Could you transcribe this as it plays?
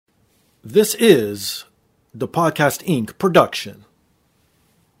This is the Podcast Inc. production.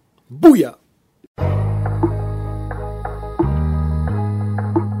 Booyah!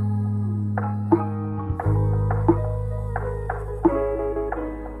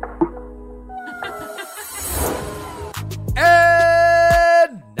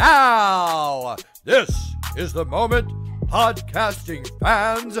 And now, this is the moment podcasting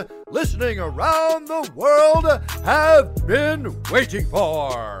fans listening around the world have been waiting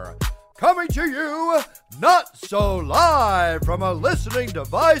for. Coming to you, not so live from a listening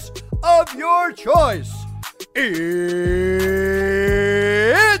device of your choice. It's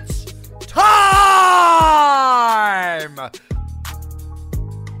time!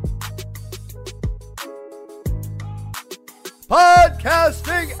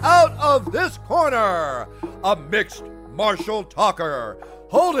 Podcasting out of this corner, a mixed martial talker,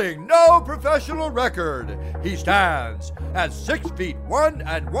 holding no professional record. He stands at 6 feet 1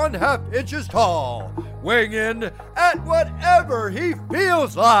 1/2 inches tall, weighing in at whatever he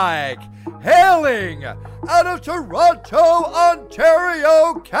feels like. Hailing out of Toronto,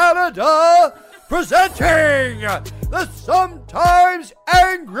 Ontario, Canada, presenting the sometimes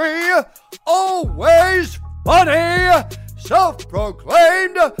angry, always funny,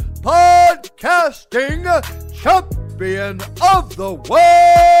 self-proclaimed podcasting champion of the world,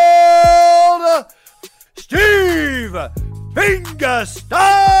 Steve Fingerstyles.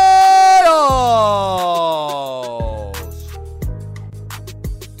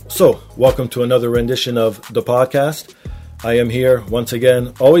 So, welcome to another rendition of the podcast. I am here once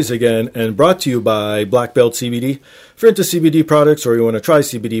again, always again, and brought to you by Black Belt CBD. If you're into CBD products or you want to try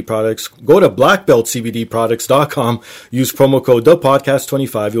CBD products, go to blackbeltcbdproducts.com. Use promo code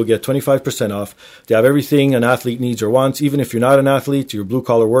ThePodcast25. You'll get 25% off. They have everything an athlete needs or wants. Even if you're not an athlete, you're a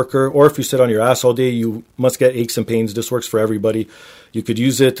blue-collar worker, or if you sit on your ass all day, you must get aches and pains. This works for everybody. You could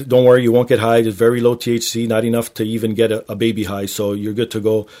use it. Don't worry, you won't get high. It's very low THC, not enough to even get a baby high. So you're good to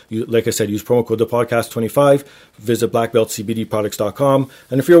go. Like I said, use promo code ThePodcast25. Visit blackbeltcbdproducts.com.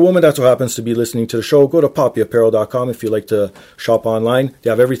 And if you're a woman that happens to be listening to the show, go to poppyapparel.com if you like to shop online. They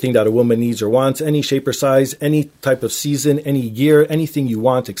have everything that a woman needs or wants, any shape or size, any type of season, any gear, anything you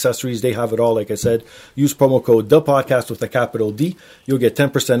want, accessories, they have it all. Like I said, use promo code ThePodcast with a capital D. You'll get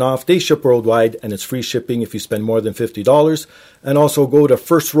 10% off. They ship worldwide, and it's free shipping if you spend more than $50. And also go to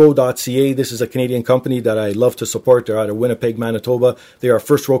firstrow.ca. This is a Canadian company that I love to support. They're out of Winnipeg, Manitoba. They are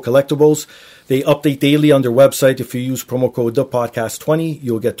First Row Collectibles. They update daily on their website. If you use promo code ThePodcast20,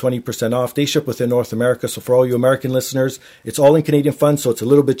 you'll get 20% off. They ship within North America. So for all you American listeners, it's all in Canadian funds, so it's a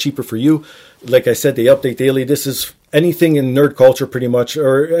little bit cheaper for you. Like I said, they update daily. This is anything in nerd culture pretty much,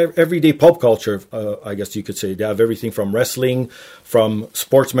 or everyday pulp culture, I guess you could say. They have everything from wrestling, from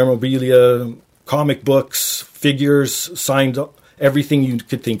sports memorabilia, comic books, figures, signed, everything you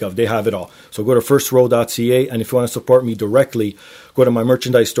could think of. They have it all. So go to firstrow.ca, and if you want to support me directly, go to my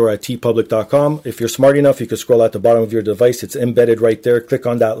merchandise store at tpublic.com. If you're smart enough, you can scroll at the bottom of your device. It's embedded right there. Click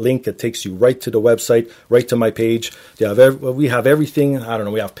on that link. It takes you right to the website, right to my page. We have everything. I don't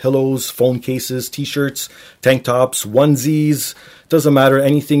know. We have pillows, phone cases, t-shirts, tank tops, onesies. Doesn't matter.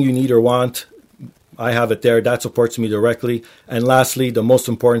 Anything you need or want, I have it there. That supports me directly. And lastly, the most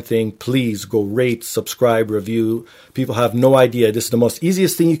important thing, please go rate, subscribe, review. People have no idea. This is the most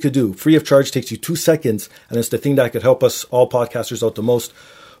easiest thing you could do. Free of charge, takes you 2 seconds. And it's the thing that could help us all podcasters out the most.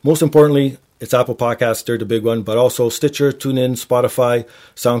 Most importantly, it's Apple Podcasts. They're the big one. But also Stitcher, TuneIn, Spotify,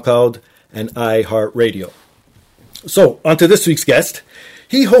 SoundCloud, and iHeartRadio. So, on to this week's guest.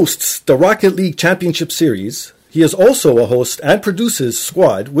 He hosts the Rocket League Championship Series. He is also a host and produces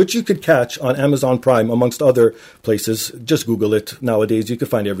Squad, which you could catch on Amazon Prime, amongst other places. Just Google it. Nowadays, you can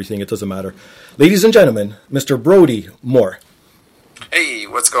find everything. It doesn't matter. Ladies and gentlemen, Mr. Brody Moore. Hey,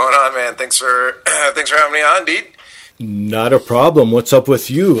 what's going on, man? Thanks for having me on, Deed. Not a problem. What's up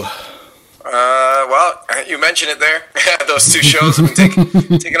with you? Well, you mentioned it there. Those two shows have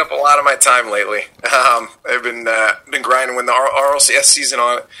been taking up a lot of my time lately. I've been grinding when the RLCS season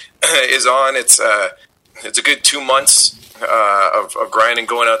is on. It's a good 2 months of grinding,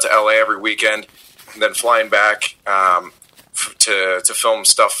 going out to LA every weekend, and then flying back to film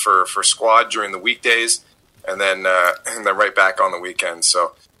stuff for Squad during the weekdays, and then right back on the weekends.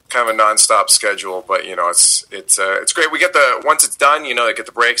 So kind of a nonstop schedule, but it's great. We get once it's done, I get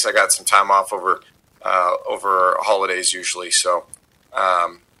the breaks. I got some time off over holidays usually, so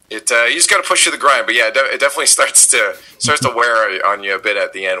you just got to push through the grind. But yeah, it definitely starts to wear on you a bit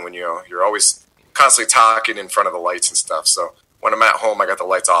at the end when you're always constantly talking in front of the lights and stuff. So when I'm at home, I got the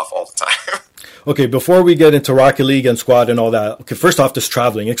lights off all the time. Okay, before we get into Rocket League and Squad and all that, okay, first off, this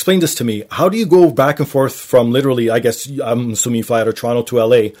traveling. Explain this to me. How do you go back and forth from literally, I guess, I'm assuming you fly out of Toronto to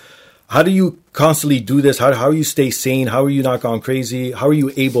LA. How do you constantly do this? How you stay sane? How are you not gone crazy? How are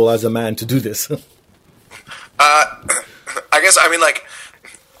you able as a man to do this? I guess, I mean, like,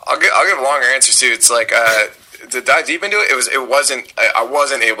 I'll give longer answers too. It's like, to dive deep into it, I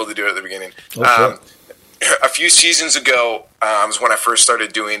wasn't able to do it at the beginning. Okay. A few seasons ago was when I first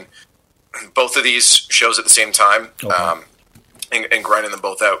started doing both of these shows at the same time, and grinding them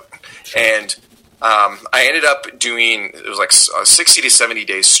both out. Sure. And I ended up doing, it was like 60 to 70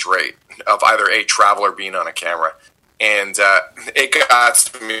 days straight of either a travel or being on a camera. And it got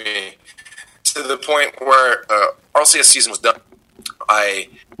to me to the point where RLCS season was done. I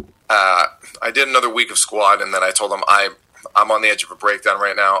did another week of squad, and then I told them I'm on the edge of a breakdown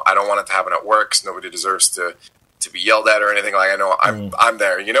right now. I don't want it to happen at work, because nobody deserves to be yelled at or anything. Like, I know I'm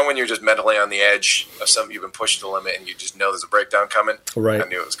there. You know, when you're just mentally on the edge of something, you've been pushed to the limit, and you just know there's a breakdown coming. Right. I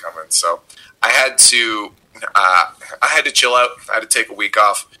knew it was coming, so I had to chill out. I had to take a week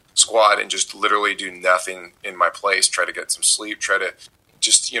off squad and just literally do nothing in my place. Try to get some sleep. Try to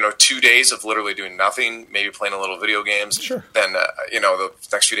just 2 days of literally doing nothing, maybe playing a little video games. Sure. Then, the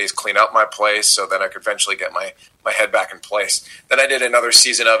next few days clean up my place so then I could eventually get my head back in place. Then I did another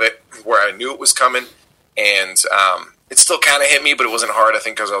season of it where I knew it was coming, and it still kind of hit me, but it wasn't hard, I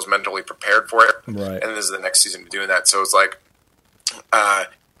think, because I was mentally prepared for it. Right. And this is the next season of doing that. So it's like,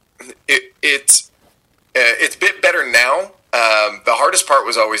 it's a bit better now. The hardest part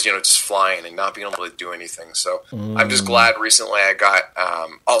was always, just flying and not being able to do anything. So I'm just glad recently I got,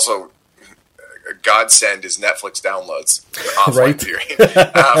 also godsend is Netflix downloads offline period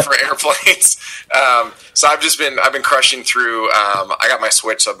for airplanes. So I've been crushing through. I got my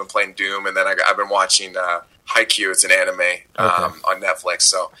Switch, so I've been playing Doom, and then I've been watching Haikyuu. It's an anime on Netflix.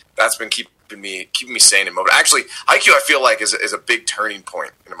 So that's been keeping me sane and motivated. Actually, Haikyuu, I feel like is a big turning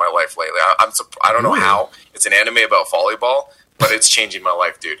point in my life lately. I don't know how. It's an anime about volleyball, but it's changing my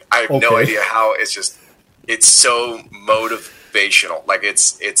life, dude. I have no idea how. It's so motivational. Like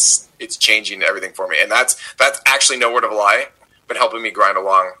it's changing everything for me, and that's actually no word of a lie. Been helping me grind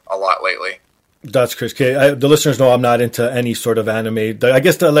along a lot lately. That's Chris. The listeners know I'm not into any sort of anime. I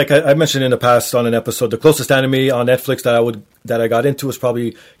guess, like I mentioned in the past on an episode, the closest anime on Netflix that I got into was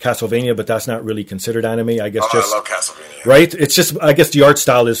probably Castlevania, but that's not really considered anime. I guess I love Castlevania. Right? It's just, I guess the art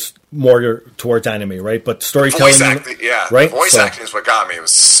style is more towards anime, right? But storytelling, voice acting, right? The voice acting is what got me. It was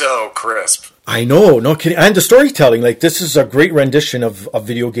so crisp. I know, no kidding. And the storytelling, like, this is a great rendition of a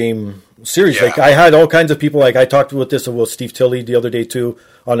video game series. Yeah. Like, I had all kinds of people, like, I talked with Steve Tilley the other day, too,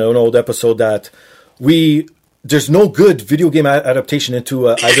 on an old episode, that there's no good video game adaptation into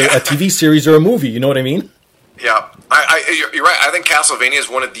either a TV series or a movie, you know what I mean? Yeah, you're right. I think Castlevania is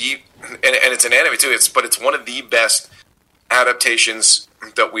one of the, and it's an anime, too, but it's one of the best adaptations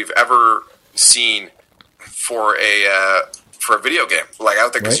that we've ever seen for a video game, like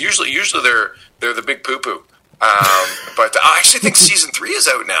out there, because usually they're the big poo poo. But I actually think season 3 is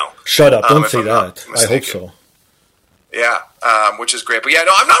out now. Shut up! Don't say that. I hope so. Yeah, which is great. But yeah,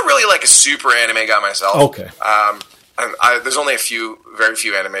 no, I'm not really like a super anime guy myself. Okay. There's only very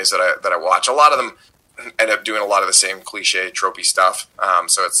few animes that I watch. A lot of them end up doing a lot of the same cliche, tropey stuff.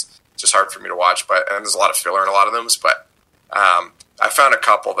 So it's just hard for me to watch. And there's a lot of filler in a lot of them. But I found a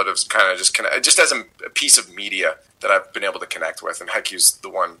couple that have just as a piece of media that I've been able to connect with, and Haikyuu's the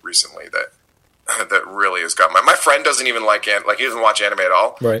one recently that really has got my friend doesn't even like he doesn't watch anime at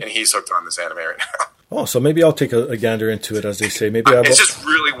all, right? And he's hooked on this anime right now. Oh, so maybe I'll take a gander into it, as they say. Maybe it's just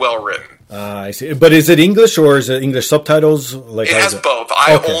really well written. I see. But is it English or is it English subtitles? Like, it has both.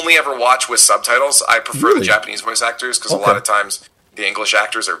 I only ever watch with subtitles. I prefer the Japanese voice actors because a lot of times the English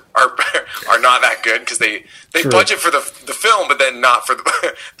actors are not that good because they budget for the film, but then not for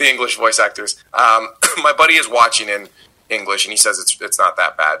the English voice actors. My buddy is watching in English, and he says it's not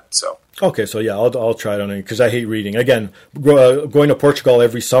that bad. So okay, so yeah, I'll try it on it because I hate reading. Again, going to Portugal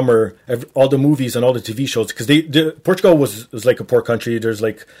every summer, all the movies and all the TV shows, because Portugal was like a poor country. There's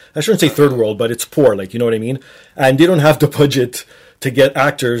like, I shouldn't say third world, but it's poor, like, you know what I mean. And they don't have the budget to get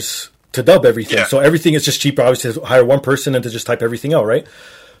actors to dub everything, so everything is just cheaper. Obviously, to hire one person and to just type everything out, right?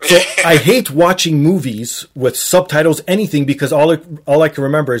 So I hate watching movies with subtitles, anything, because all I can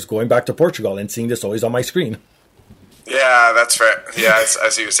remember is going back to Portugal and seeing this always on my screen. Yeah, that's fair. Yeah, I see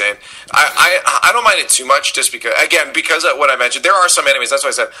what you're saying. I don't mind it too much, just because of what I mentioned. There are some animes. That's why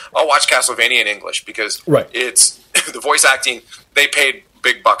I said I'll watch Castlevania in English because it's the voice acting. They paid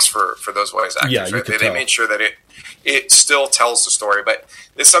big bucks for those voice actors. Yeah, right? They made sure that it still tells the story. But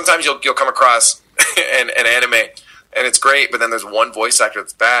sometimes you'll come across an anime and it's great, but then there's one voice actor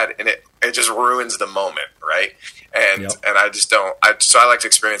that's bad, and it just ruins the moment, right? And I just don't. So I like to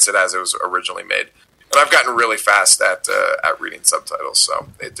experience it as it was originally made. And I've gotten really fast at reading subtitles, so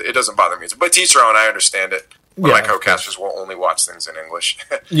it doesn't bother me. But to each their own, I understand it. My co-casters will only watch things in English.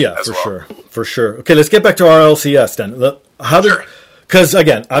 Yeah, for sure. Okay, let's get back to RLCS then. Because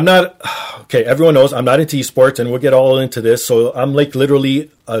again, I'm not, okay, everyone knows I'm not into esports, and we'll get all into this. So I'm like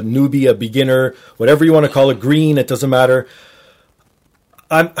literally a newbie, a beginner, whatever you want to call it, green, it doesn't matter.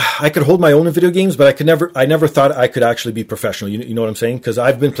 I could hold my own in video games, but I never thought I could actually be professional. You know what I'm saying? Because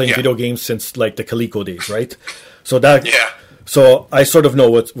I've been playing video games since like the Coleco days, right? So so I sort of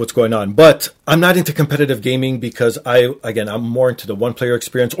know what's going on, but I'm not into competitive gaming because I'm more into the one player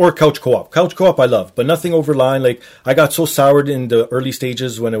experience or couch co-op. Couch co-op I love, but nothing over line. Like I got so soured in the early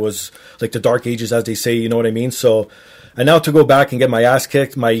stages when it was like the dark ages, as they say, you know what I mean? So, and now to go back and get my ass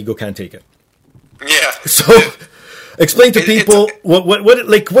kicked, my ego can't take it. Yeah. So explain to people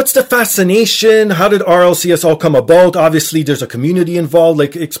what's the fascination? How did RLCS all come about? Obviously there's a community involved.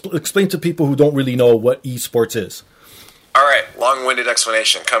 Like explain to people who don't really know what esports is. All right, long-winded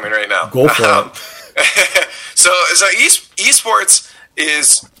explanation coming right now. Go for it. So esports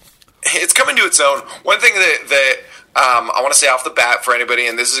it's coming to its own. One thing that I want to say off the bat for anybody,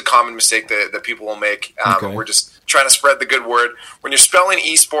 and this is a common mistake that people will make. We're just trying to spread the good word. When you're spelling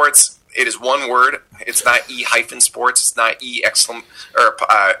esports, it is one word. It's not E-sports. It's not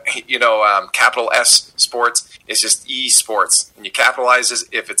capital S sports. It's just esports, and you capitalize as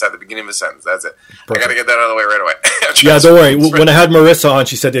if it's at the beginning of a sentence. That's it. Perfect. I got to get that out of the way right away. Yeah, don't worry. When I had Marissa on,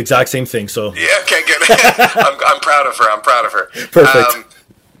 she said the exact same thing. So yeah, okay, good. I'm proud of her. Perfect.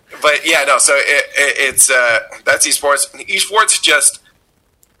 But yeah, no. So it's that's esports. Esports just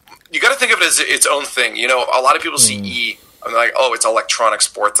you got to think of it as its own thing. You know, a lot of people see E. I'm like, oh, it's electronic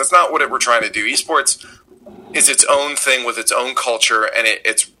sports. That's not what we're trying to do. Esports is its own thing with its own culture, and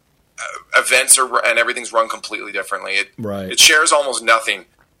it's events and everything's run completely differently. It shares almost nothing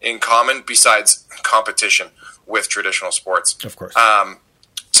in common besides competition with traditional sports. Of course.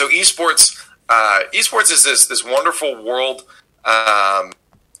 So esports is this wonderful world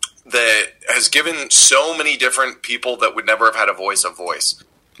that has given so many different people that would never have had a voice. Okay.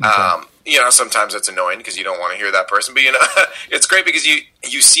 Sometimes it's annoying because you don't want to hear that person, but it's great because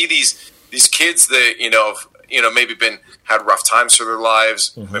you see these kids that maybe had rough times through their lives,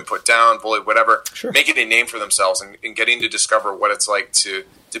 been put down, bullied, whatever, making a name for themselves and getting to discover what it's like to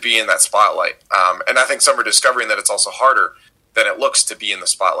be in that spotlight. And I think some are discovering that it's also harder than it looks to be in the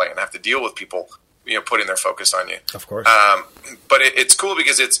spotlight and have to deal with people, putting their focus on you. Of course. But it's cool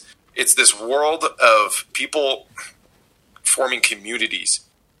because it's this world of people forming communities.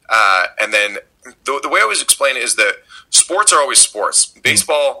 And then the way I always explain it is that sports are always sports.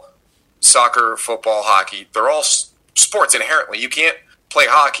 Baseball, soccer, football, hockey, they're all sports inherently. You can't play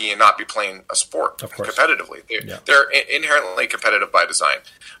hockey and not be playing a sport competitively. They're inherently competitive by design.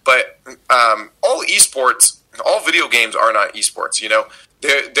 But all esports, all video games are not esports.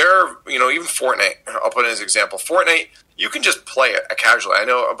 They're even Fortnite. I'll put in as an example. Fortnite, you can just play it casually. I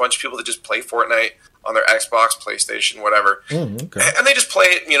know a bunch of people that just play Fortnite on their Xbox, PlayStation, whatever. Okay. And they just play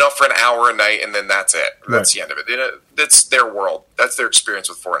it, for an hour a night, and then that's it. That's the end of it. That's their world. That's their experience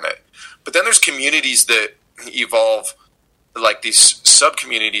with Fortnite. But then there's communities that evolve, like these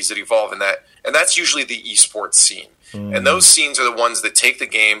sub-communities that evolve in that, and that's usually the esports scene. And those scenes are the ones that take the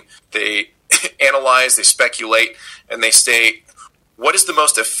game, they analyze, they speculate, and they state, what is the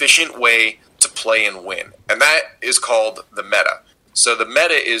most efficient way to play and win? And that is called the meta. So the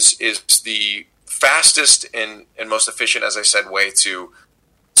meta is the fastest and most efficient, as I said, way to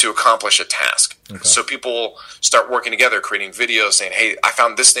accomplish a task. Okay. So people start working together, creating videos saying, hey, I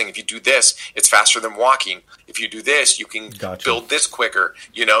found this thing. If you do this, it's faster than walking. If you do this, you can build this quicker.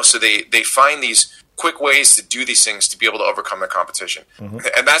 So they find these quick ways to do these things to be able to overcome the competition.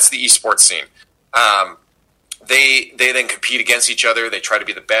 And that's the esports scene. They then compete against each other. They try to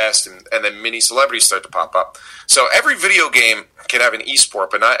be the best, and then mini celebrities start to pop up. So every video game can have an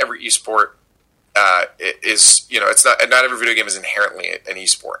esport, but not every esport is, it's not every video game is inherently an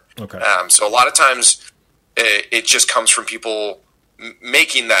esport. Okay. So a lot of times it just comes from people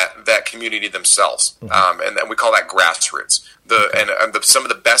making that community themselves. And we call that grassroots. Some of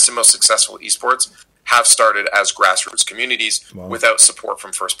the best and most successful esports have started as grassroots communities without support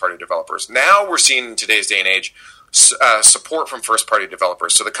from first-party developers. Now we're seeing in today's day and age support from first-party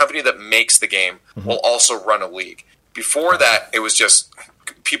developers. So the company that makes the game will also run a league. Before that, it was just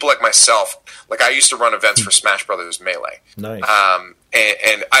people like myself. Like I used to run events for Smash Brothers Melee. Nice.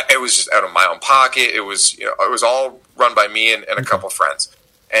 It was just out of my own pocket. It was it was all run by me and a couple of friends,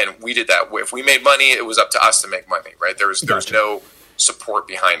 and we did that. If we made money, it was up to us to make money. Right? There was no support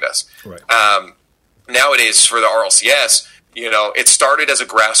behind us. Right. Nowadays, for the RLCS, it started as a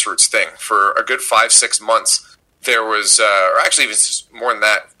grassroots thing for a good 5-6 months. There was, or actually even more than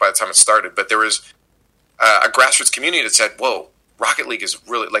that by the time it started, but there was a grassroots community that said, whoa, Rocket League is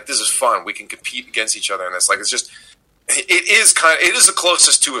really, like, this is fun. We can compete against each other in this. Like, it is the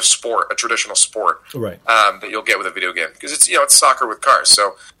closest to a traditional sport, right? That you'll get with a video game, because it's soccer with cars.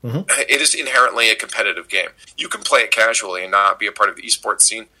 So it is inherently a competitive game. You can play it casually and not be a part of the esports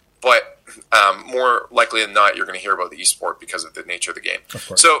scene, but more likely than not, you're going to hear about the esport because of the nature of the game.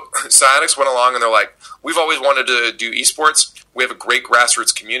 So Psyonix went along and they're like, we've always wanted to do esports. We have a great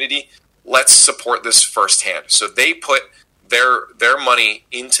grassroots community. Let's support this firsthand. So they put their money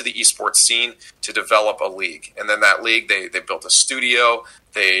into the esports scene to develop a league. And then that league, they built a studio.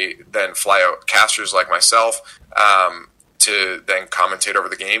 They then fly out casters like myself to then commentate over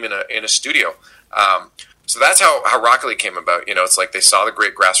the game in a studio. So that's how Rocket League came about. It's like they saw the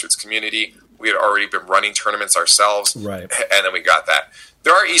great grassroots community. We had already been running tournaments ourselves. Right. And then we got that.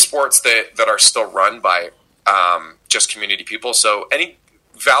 There are esports that are still run by just community people. So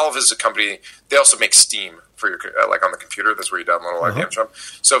Valve is a company. They also make Steam for your, like on the computer. That's where you download a lot of games from.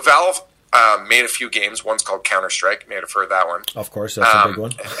 So Valve made a few games. One's called Counter-Strike. May have heard that one. Of course, that's a big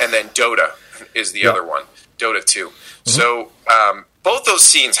one. And then Dota is the other one. Dota 2. So both those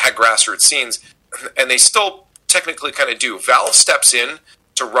scenes had grassroots scenes, and they still technically kind of do. Valve steps in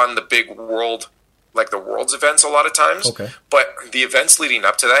to run the big world, like the world's events a lot of times. Okay. But the events leading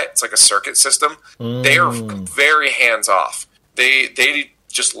up to that, it's like a circuit system. They are very hands-off. They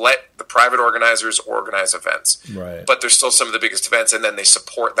just let the private organizers organize events. Right. But there's still some of the biggest events, and then they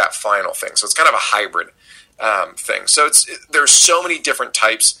support that final thing. So it's kind of a hybrid thing. So there's so many different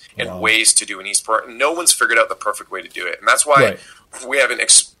types and ways to do an esport, and no one's figured out the perfect way to do it. And that's why we haven't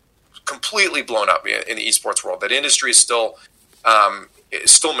completely blown up in the esports world. That industry is still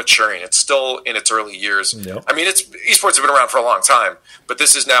maturing. It's still in its early years. Yep. I mean, esports have been around for a long time, but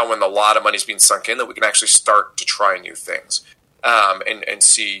this is now when a lot of money's being sunk in that we can actually start to try new things. And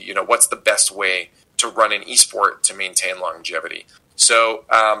see, what's the best way to run an esport to maintain longevity. So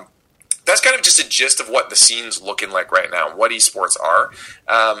that's kind of just a gist of what the scene's looking like right now, what esports are.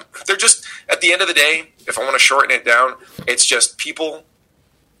 They're just, at the end of the day, if I want to shorten it down, it's just people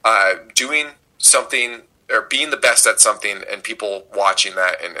doing something or being the best at something and people watching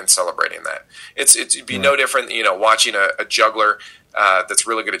that and celebrating that. It'd be no different than, watching a juggler that's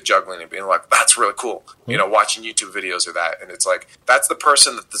really good at juggling and being like, that's really cool. Watching YouTube videos of that. And it's like, that's the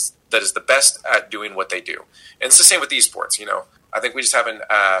person that is the best at doing what they do. And it's the same with esports. I think we just have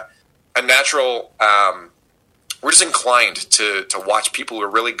a natural, we're just inclined to watch people who are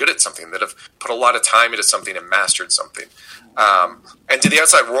really good at something, that have put a lot of time into something and mastered something. And to the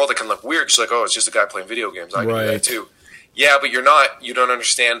outside world, it can look weird. It's like, oh, it's just a guy playing video games. I can do that too. Yeah, but you don't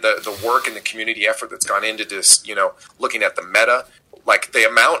understand the work and the community effort that's gone into this, looking at the meta. Like, the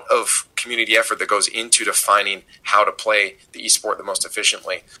amount of community effort that goes into defining how to play the esport the most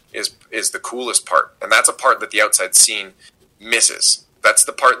efficiently is the coolest part. And that's a part that the outside scene misses. That's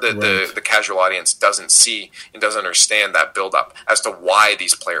the part that the casual audience doesn't see and doesn't understand, that build-up as to why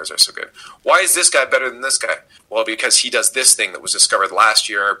these players are so good. Why is this guy better than this guy? Well, because he does this thing that was discovered last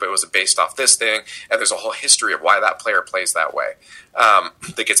year, but it was based off this thing, and there's a whole history of why that player plays that way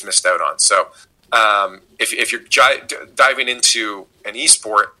that gets missed out on. So if you're diving into an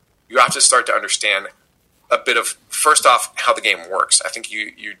esport, you have to start to understand a bit of, first off, how the game works. I think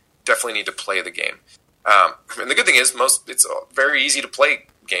you definitely need to play the game. And the good thing is, it's very easy to play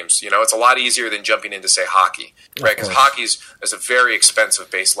games. It's a lot easier than jumping into, say, hockey, right? Because hockey is a very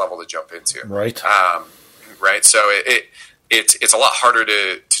expensive base level to jump into, right? Right. So it's a lot harder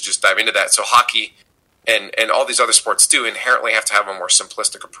to just dive into that. So hockey and all these other sports do inherently have to have a more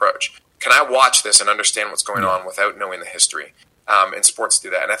simplistic approach. Can I watch this and understand what's going on without knowing the history? And sports do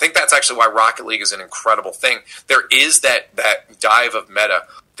that. And I think that's actually why Rocket League is an incredible thing. There is that dive of meta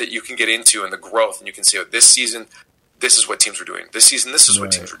that you can get into, and the growth, and you can see, oh, this season, this is what teams are doing. This season, this is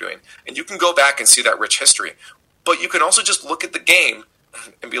what teams are doing. And you can go back and see that rich history. But you can also just look at the game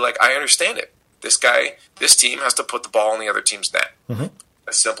and be like, I understand it. This team has to put the ball in the other team's net. Mm-hmm.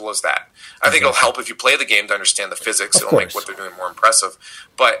 As simple as that. I think it'll help if you play the game to understand the physics. It'll make what they're doing more impressive.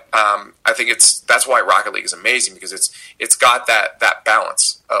 But I think that's why Rocket League is amazing, because it's got that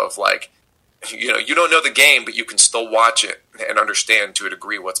balance of, like, you don't know the game, but you can still watch it and understand to a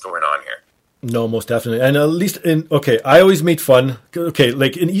degree what's going on here. No, most definitely. And at least I always made fun. Okay,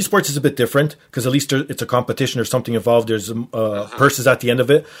 like in esports is a bit different because at least it's a competition or something involved. There's purses at the end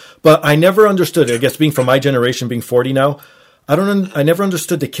of it. But I never understood, I guess being from my generation, being 40 now, I never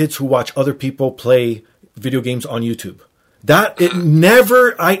understood the kids who watch other people play video games on YouTube. That it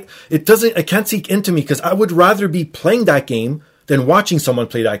can't sink into me, because I would rather be playing that game than watching someone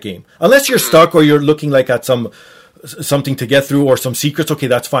play that game. Unless you're stuck or you're looking like at something to get through or some secrets, okay,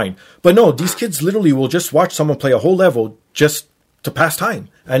 that's fine. But no, these kids literally will just watch someone play a whole level just to pass time,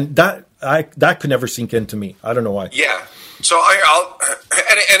 and that could never sink into me. I don't know why. Yeah. So I'll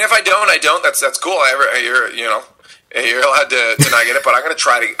and if I don't. That's cool. You're allowed to not get it, but I'm going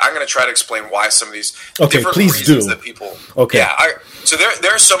to try to explain why some of these different reasons that people. Okay. Yeah. So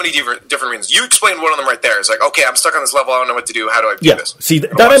there are so many different reasons. You explained one of them right there. It's like, okay, I'm stuck on this level. I don't know what to do. How do I do this? See,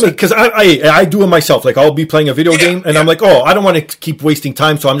 because I do it myself. Like, I'll be playing a video game, and I'm like, oh, I don't want to keep wasting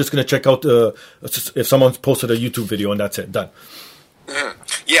time, so I'm just going to check out if someone's posted a YouTube video, and that's it. Done. Mm-hmm.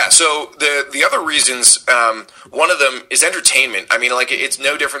 Yeah, so the other reasons, one of them is entertainment. I mean, like, it's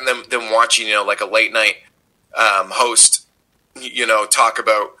no different than watching, like a late night host, talk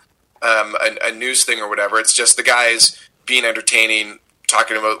about a news thing or whatever. It's just the guys being entertaining,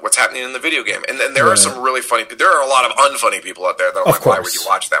 talking about what's happening in the video game. And then there are some really funny people. There are a lot of unfunny people out there that I'm like, why would you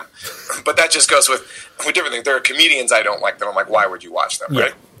watch them? But that just goes with different things. There are comedians I don't like that I'm like, why would you watch them,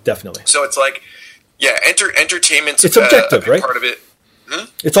 right? Definitely. So it's like, entertainment's it's subjective, right? part of it.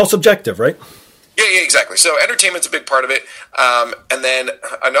 It's all subjective, right? Yeah, exactly. So entertainment's a big part of it. And then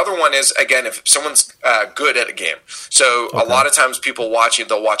another one is, again, if someone's good at a game. So a lot of times people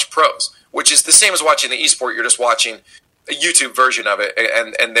they'll watch pros, which is the same as watching the esport. You're just watching a YouTube version of it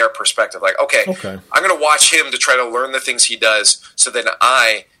and their perspective. Like, okay. I'm going to watch him to try to learn the things he does so then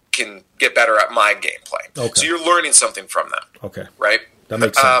I can get better at my gameplay. Okay. So you're learning something from them. Okay. Right? That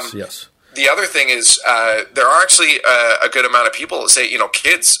makes sense, yes. The other thing is there are actually a good amount of people, say,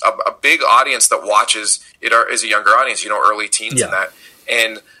 kids, a big audience that watches it is a younger audience, early teens and that.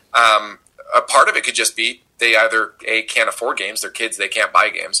 And a part of it could just be they either, can't afford games, they're kids, they can't buy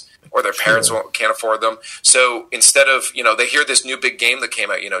games, or their parents can't afford them. So instead of, they hear this new big game that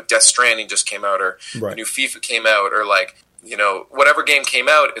came out, Death Stranding just came out, or a new FIFA came out, or whatever game came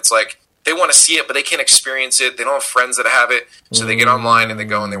out, it's like, they want to see it, but they can't experience it. They don't have friends that have it. So they get online and they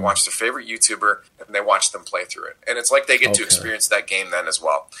go and they watch their favorite YouTuber and they watch them play through it. And it's like they get to experience that game then as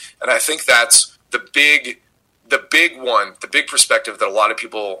well. And I think that's the big perspective that a lot of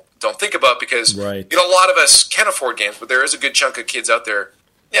people don't think about, because a lot of us can afford games, but there is a good chunk of kids out there.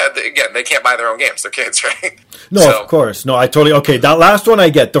 Yeah, they can't buy their own games. They're kids, right? No, of course. No, I totally... Okay, that last one I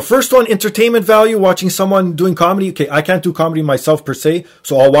get. The first one, entertainment value, watching someone doing comedy. Okay, I can't do comedy myself per se,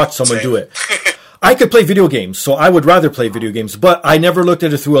 so I'll watch someone do it. I could play video games, so I would rather play video games, but I never looked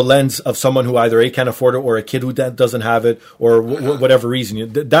at it through a lens of someone who either can't afford it, or a kid who doesn't have it, or whatever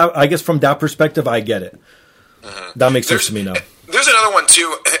reason. That, I guess from that perspective, I get it. That makes sense to me now. There's another one,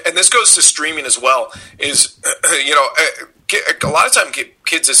 too, and this goes to streaming as well, is, a lot of time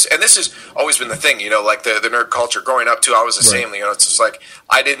kids, and this has always been the thing, like the nerd culture growing up too. I was the same, it's just like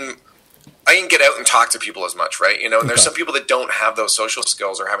I didn't get out and talk to people as much, right? And there's some people that don't have those social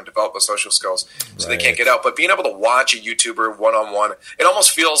skills or haven't developed those social skills, so they can't get out. But being able to watch a YouTuber one-on-one, it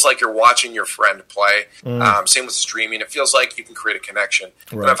almost feels like you're watching your friend play. Same with streaming. It feels like you can create a connection.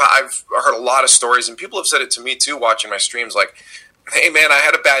 And I've heard a lot of stories, and people have said it to me too, watching my streams, like, hey man, I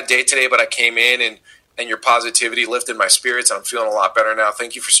had a bad day today, but I came in and your positivity lifted my spirits, and I'm feeling a lot better now.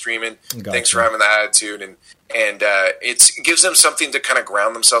 Thank you for streaming. Gotcha. Thanks for having that attitude. And it gives them something to kind of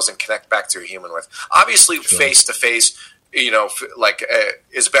ground themselves and connect back to a human with. Obviously, face-to-face,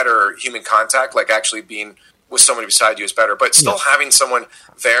 is better human contact, like actually being with somebody beside you is better. But still having someone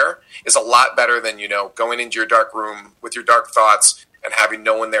there is a lot better than, going into your dark room with your dark thoughts and having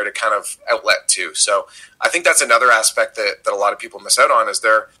no one there to kind of outlet to. So I think that's another aspect that a lot of people miss out on, is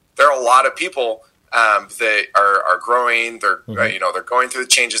there are a lot of people they are growing. They're they're going through the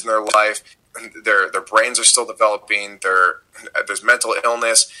changes in their life. Their brains are still developing. There's mental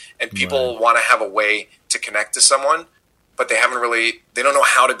illness, and people want to have a way to connect to someone, but they don't know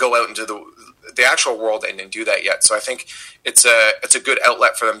how to go out into the actual world and do that yet. So I think it's a good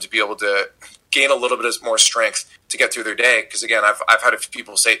outlet for them to be able to gain a little bit more strength to get through their day. Because again, I've had a few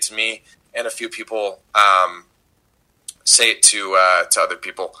people say it to me, and a few people say it to other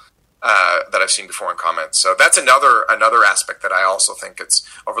people. That I've seen before in comments. So that's another aspect that I also think it's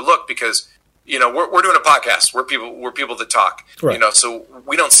overlooked, because we're doing a podcast. We're people that talk. Right. So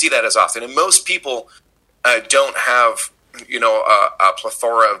we don't see that as often, and most people don't have a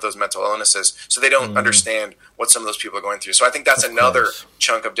plethora of those mental illnesses, so they don't understand what some of those people are going through. So I think that's another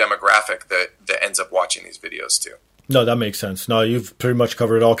chunk of demographic that ends up watching these videos too. No, that makes sense. No, you've pretty much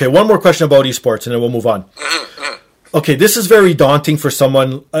covered it all. Okay, one more question about esports, and then we'll move on. Okay, this is very daunting for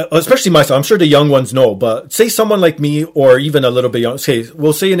someone, especially myself. I'm sure the young ones know, but say someone like me, or even a little bit young,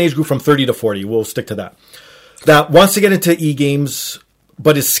 we'll say an age group from 30 to 40. We'll stick to that. that wants to get into e-games,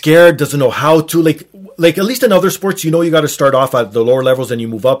 but is scared, doesn't know how to, like at least in other sports, you got to start off at the lower levels and you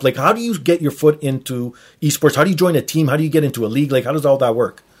move up. Like, how do you get your foot into esports? How do you join a team? How do you get into a league? Like, how does all that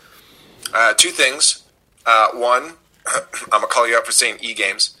work? Two things. One, I'm gonna call you out for saying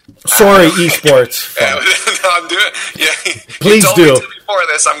e-games. Sorry, esports. No, I'm doing. Yeah, please you told do. Me to before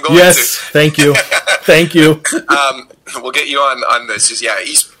this, I'm going yes, to. Thank you, thank you. We'll get you on this. Just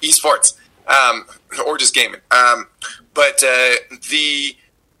esports, or just gaming. But the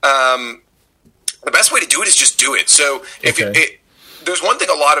best way to do it is just do it. So if there's one thing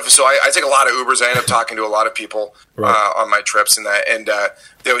I take a lot of Ubers. I end up talking to a lot of people on my trips and that, and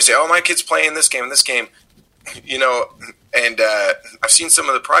they always say, "Oh, my kid's playing this game and this game," and I've seen some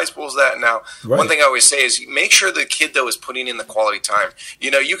of the prize pools that now. Right. One thing I always say is make sure the kid though is putting in the quality time.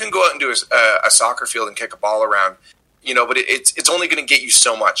 You can go out and do a soccer field and kick a ball around, but it's only going to get you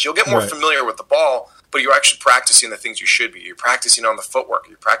so much. You'll get more familiar with the ball, but you're actually practicing the things you should be. You're practicing on the footwork.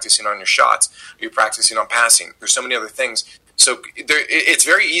 You're practicing on your shots. You're practicing on passing. There's so many other things. So it's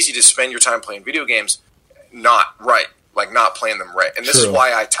very easy to spend your time playing video games not playing them right. And this is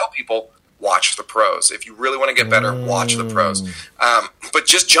why I tell people, watch the pros. If you really want to get better, watch the pros. But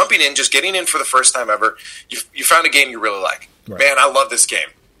just jumping in, just getting in for the first time ever, you found a game you really like. Right. Man, I love this game.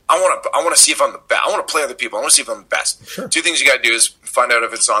 I want to see if I'm the best. I want to play other people. I want to see if I'm the best. Sure. Two things you got to do is find out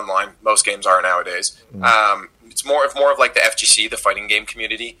if it's online. Most games are nowadays. It's more of like the FGC, the fighting game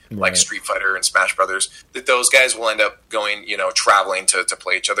community, like Street Fighter and Smash Brothers. That those guys will end up going, traveling to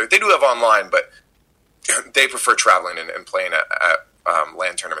play each other. They do have online, but they prefer traveling and playing at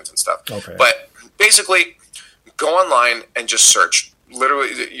LAN tournaments and stuff. Okay. But basically, go online and just search.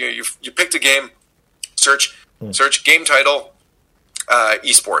 Literally, you picked a game, search game title,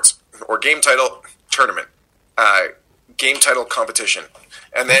 esports, or game title tournament, game title competition,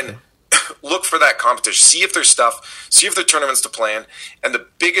 and then look for that competition. See if there's stuff. See if there are tournaments to play in. And the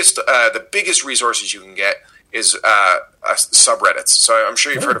biggest resources you can get is subreddits. So I'm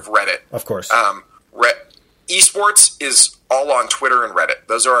sure you've heard of Reddit. Of course. Esports is all on Twitter and Reddit.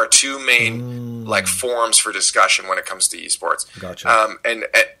 Those are our two main forums for discussion when it comes to esports. Gotcha. And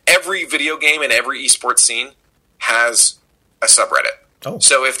every video game and every esports scene has a subreddit. Oh.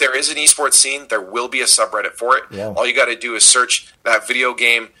 So if there is an esports scene, there will be a subreddit for it. Wow. All you got to do is search that video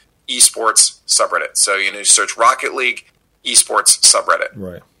game esports subreddit. So search Rocket League esports subreddit.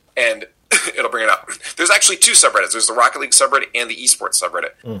 Right. And it'll bring it up. There's actually two subreddits. There's the Rocket League subreddit and the esports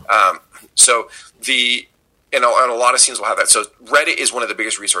subreddit. And a lot of scenes will have that. So Reddit is one of the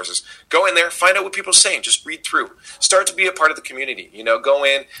biggest resources. Go in there, find out what people are saying. Just read through. Start to be a part of the community. Go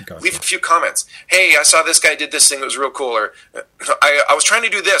in, leave a few comments. Hey, I saw this guy did this thing that was real cool. Or I was trying to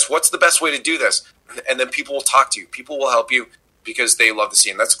do this. What's the best way to do this? And then people will talk to you. People will help you because they love the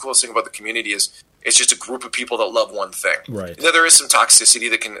scene. That's the coolest thing about the community is it's just a group of people that love one thing. Right. There is some toxicity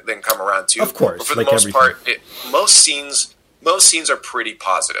that can come around too. Of course. But for the most part, most scenes are pretty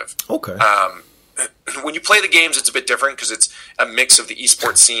positive. Okay. When you play the games, it's a bit different because it's a mix of the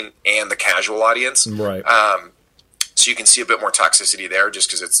esports scene and the casual audience. Right. So you can see a bit more toxicity there just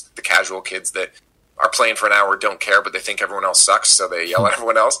because it's the casual kids that are playing for an hour, don't care, but they think everyone else sucks, so they yell at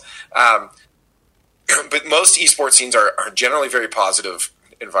everyone else. But most esports scenes are generally very positive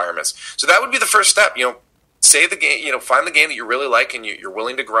environments. So that would be the first step. Say the game. Find the game that you really like and you're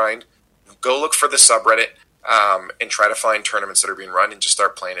willing to grind. Go look for the subreddit. And try to find tournaments that are being run and just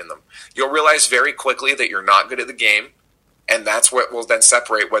start playing in them. You'll realize very quickly that you're not good at the game, and that's what will then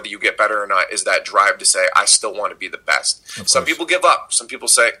separate whether you get better or not, is that drive to say, I still want to be the best. Some people give up. Some people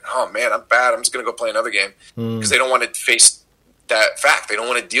say, oh man, I'm bad. I'm just going to go play another game because they don't want to face that fact. They don't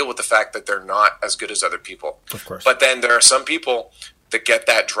want to deal with the fact that they're not as good as other people. Of course. But then there are some people that get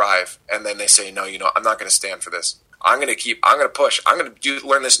that drive, and then they say, no, I'm not going to stand for this. I'm going to push. I'm going to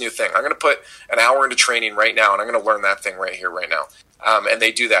learn this new thing. I'm going to put an hour into training right now, and I'm going to learn that thing right here, right now. And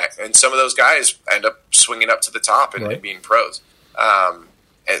they do that. And some of those guys end up swinging up to the top and being pros. And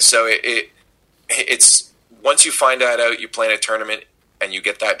so it's once you find that out, you play in a tournament, and you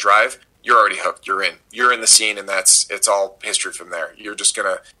get that drive, you're already hooked. You're in. You're in the scene, and it's all history from there. You're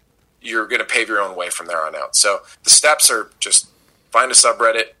gonna pave your own way from there on out. So the steps are just find a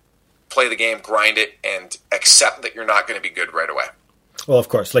subreddit, play the game, grind it, and accept that you're not going to be good right away. Well, of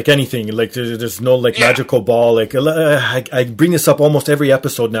course, like anything, like there's no magical ball. Like I bring this up almost every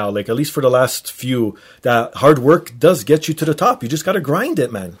episode now. Like at least for the last few, that hard work does get you to the top. You just got to grind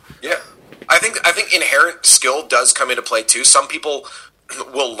it, man. Yeah, I think inherent skill does come into play too. Some people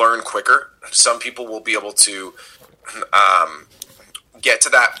will learn quicker. Some people will be able to get to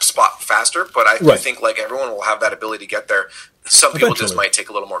that spot faster. But I do think like everyone will have that ability to get there. some people Eventually. just might take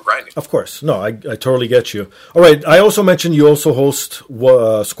a little more grinding. Of course. No, I totally get you. All right. I also mentioned you also host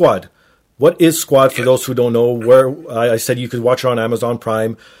Squad. What is Squad for those who don't know? Where I said you could watch it on Amazon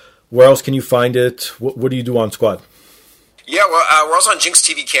Prime. Where else can you find it? What do you do on Squad? Yeah, well, we're also on Jinx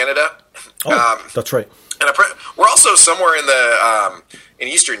TV Canada. Oh, that's right. And we're also somewhere in the in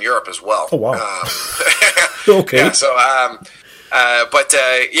Eastern Europe as well. Oh, wow. Okay. Yeah, so,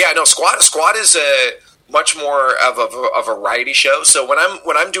 Squad is much more of a variety show. So when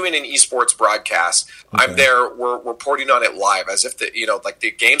I'm doing an esports broadcast, okay. I'm there. We're reporting on it live, as if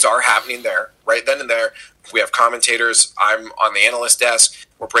the games are happening there right then and there. We have commentators. I'm on the analyst desk.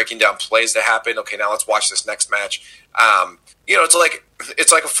 We're breaking down plays that happen. Okay, now let's watch this next match.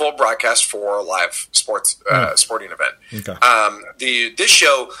 It's like a full broadcast for a live sporting event. Okay. This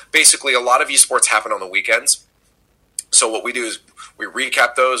show, basically, a lot of esports happen on the weekends. So what we do is we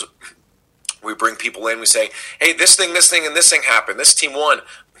recap those. We bring people in. We say, hey, this thing, and this thing happened. This team won.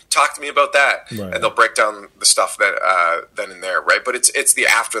 Talk to me about that. Right. And they'll break down the stuff that then and there, right? But it's the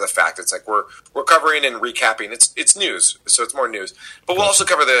after the fact. It's like we're covering and recapping. It's news, so it's more news. But we'll also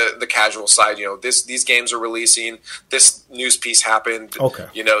cover the casual side. These games are releasing. This news piece happened. Okay.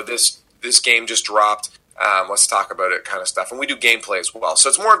 This game just dropped. Let's talk about it, kind of stuff. And we do gameplay as well. So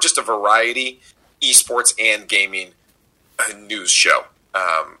it's more of just a variety, esports and gaming news show,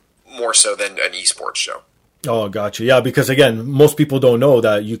 more so than an esports show. Oh, gotcha. Yeah, because again, most people don't know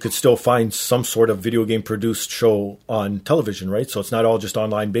that you could still find some sort of video game produced show on television, right? So it's not all just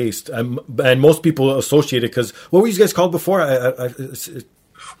online based. And most people associate it because what were you guys called before? We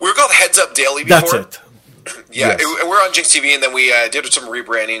were called Heads Up Daily before. That's it. Yeah, yes. We're on Jinx TV, and then we did some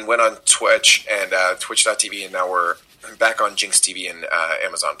rebranding, went on Twitch and Twitch.tv, and now we're back on Jinx TV and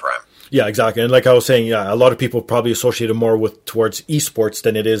Amazon Prime. Yeah, exactly. And like I was saying, yeah, a lot of people probably associate it more towards esports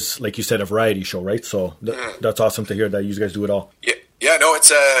than it is, like you said, a variety show, right? So that's awesome to hear that you guys do it all. Yeah, no,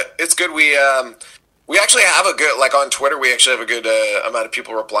 it's good. We actually have a good, like on Twitter, we actually have a good amount of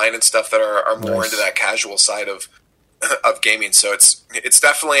people replying and stuff that are more nice. Into that casual side of gaming. So it's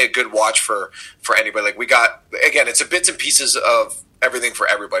definitely a good watch for anybody. Like we got, again, it's a bits and pieces of everything for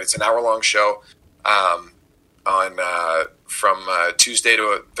everybody. It's an hour-long show. From Tuesday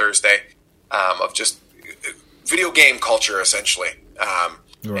to Thursday of just video game culture, essentially, right.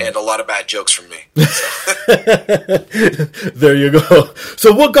 And a lot of bad jokes from me. So. There you go.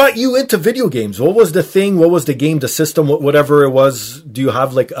 So what got you into video games? What was the thing? What was the game, the system, whatever it was? Do you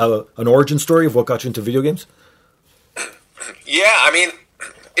have like an origin story of what got you into video games? Yeah, I mean,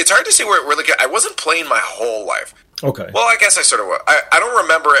 it's hard to say where like I wasn't playing my whole life. Okay. Well, I guess I sort of was. I don't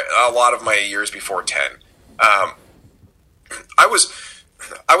remember a lot of my years before 10. I was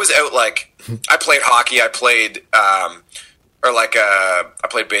out, like, I played hockey, I played, I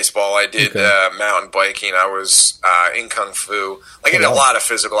played baseball, I did mountain biking, I was in Kung Fu. Like, I did a lot of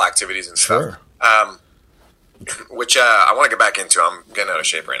physical activities and stuff. Sure. Which I want to get back into. I'm getting out of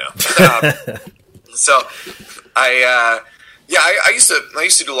shape right now. So, I used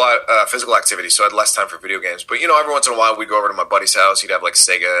to do a lot of physical activity, so I had less time for video games. But, every once in a while, we'd go over to my buddy's house. He'd have, like,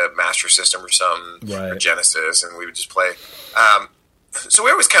 Sega Master System or something, right. Or Genesis, and we would just play. So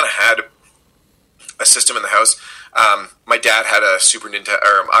we always kind of had a system in the house. My dad had a Super Nintendo,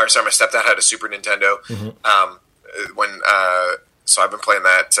 my stepdad had a Super Nintendo. Mm-hmm. So I've been playing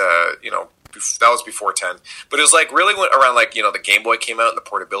that, that was before 10. But it was, like, really around, like, the Game Boy came out and the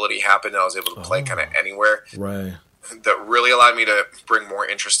portability happened, and I was able to play kind of anywhere. Right. That really allowed me to bring more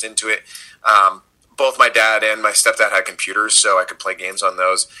interest into it. Both my dad and my stepdad had computers, so I could play games on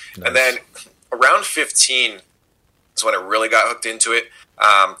those. Nice. And then around 15 is when I really got hooked into it.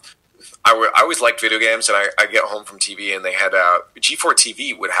 I always liked video games, and I get home from TV, and they had G4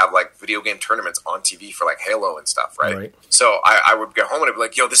 TV would have like video game tournaments on TV for like Halo and stuff, right? So I would get home and I'd be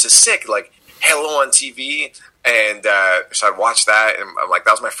like, "Yo, this is sick!" Like Halo on TV, and so I'd watch that, and I'm like,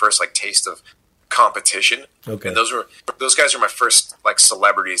 that was my first like taste of competition. Okay. And those guys are my first like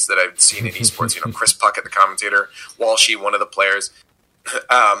celebrities that I've seen in esports. Chris Puckett, the commentator, Walshy, one of the players.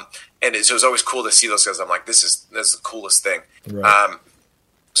 And it was always cool to see those guys. I'm like, this is the coolest thing. Right.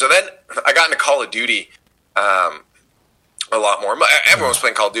 So then I got into Call of Duty a lot more. Everyone was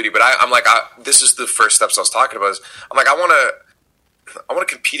playing Call of Duty, but I'm like, this is the first steps I was talking about. I'm like, I want to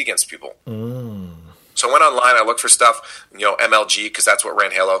compete against people. So I went online, I looked for stuff, MLG, because that's what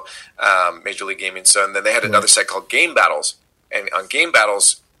ran Halo, Major League Gaming. So, and then they had another site called Game Battles. And on Game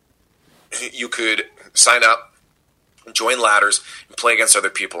Battles, you could sign up, join ladders, and play against other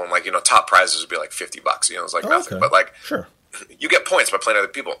people. And, like, top prizes would be like $50. It was like nothing. Okay. But, like, sure, you get points by playing other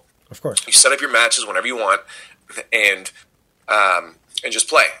people. Of course. You set up your matches whenever you want. And and just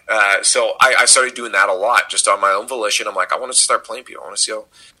play. So I started doing that a lot, just on my own volition. I'm like, I want to start playing people. I want to see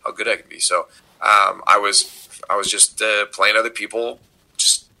how good I can be. So I was just playing other people,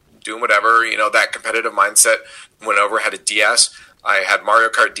 just doing whatever. That competitive mindset went over. Had a DS. I had Mario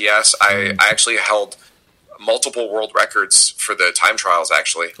Kart DS. I actually held multiple world records for the time trials,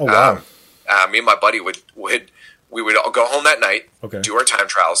 actually. Oh, wow. Me and my buddy would all go home that night, do our time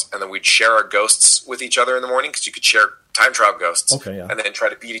trials, and then we'd share our ghosts with each other in the morning, because you could share time trial ghosts, and then try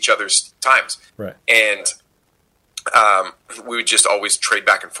to beat each other's times. Right. And we would just always trade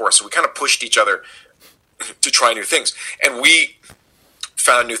back and forth. So we kind of pushed each other to try new things. And we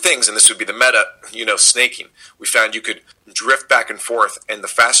found new things, and this would be the meta, snaking. We found you could drift back and forth, and the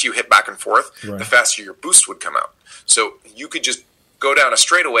faster you hit back and forth, the faster your boost would come out. So you could just go down a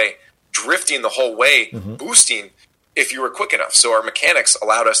straightaway, drifting the whole way, boosting if you were quick enough. So our mechanics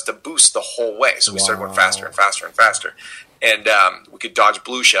allowed us to boost the whole way. So we started going faster and faster and faster. And we could dodge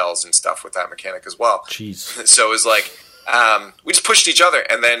blue shells and stuff with that mechanic as well. Jeez. So it was like, we just pushed each other.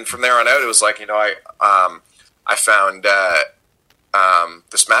 And then from there on out, it was like, I found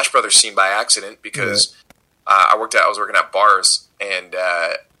the Smash Brothers scene by accident, because I was working at bars, and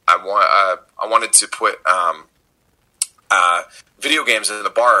I wanted to put video games in the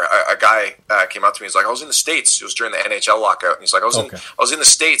bar. A guy came up to me. He's like, I was in the States. It was during the NHL lockout. And he's like, I was in the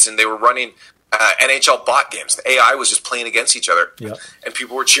States, and they were running NHL bot games. The AI was just playing against each other, and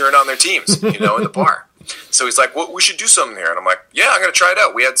people were cheering on their teams, in the bar. So he's like, well, we should do something here. And I'm like, yeah, I'm going to try it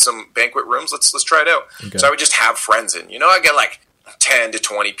out. We had some banquet rooms. Let's try it out. Okay. So I would just have friends in. I get like 10 to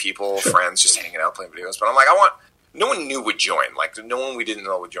 20 people, friends, just hanging out playing videos. But I'm like, no one new would join. Like, no one we didn't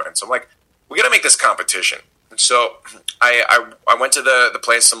know would join. So I'm like, we got to make this competition. And so I went to the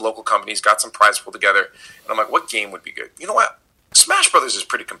place, some local companies, got some prize pool together. And I'm like, what game would be good? You know what? Smash Brothers is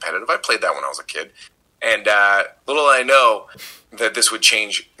pretty competitive. I played that when I was a kid. And little did I know that this would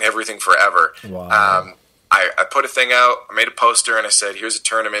change everything forever. Wow. I put a thing out, I made a poster, and I said, here's a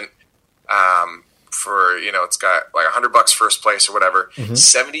tournament for, it's got like $100 first place or whatever.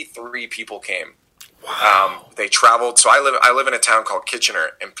 73 people came. Wow. They traveled. So I live in a town called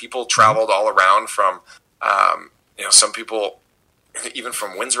Kitchener, and people traveled all around from, some people even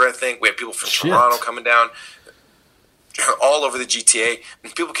from Windsor, I think. We had people from Toronto coming down, all over the GTA,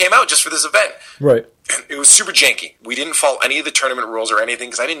 and people came out just for this event. Right. And it was super janky. We didn't follow any of the tournament rules or anything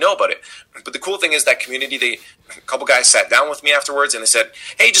because I didn't know about it. But the cool thing is that community, a couple guys sat down with me afterwards and they said,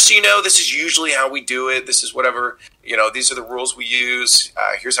 hey, just so you know, this is usually how we do it. This is whatever, these are the rules we use.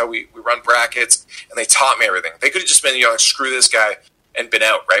 Here's how we run brackets. And they taught me everything. They could have just been, screw this guy and been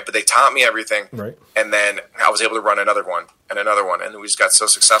out, right? But they taught me everything. Right. And then I was able to run another one and another one. And we just got so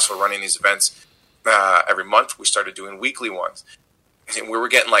successful running these events every month. We started doing weekly ones. And we were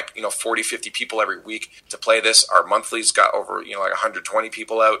getting 40, 50 people every week to play this. Our monthlies got over, 120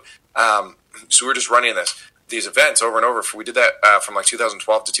 people out. So we were just running these events over and over. We did that from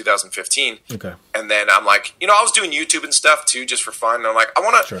 2012 to 2015. Okay. And then I'm like, I was doing YouTube and stuff too, just for fun. And I'm like, I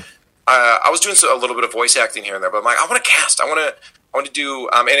want to, sure. I was doing a little bit of voice acting here and there, but I'm like, I want to cast. I want to do,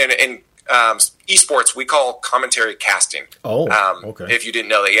 in esports, we call commentary casting. Oh, okay. If you didn't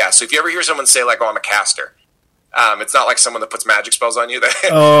know that, yeah. So if you ever hear someone say oh, I'm a caster, it's not like someone that puts magic spells on you.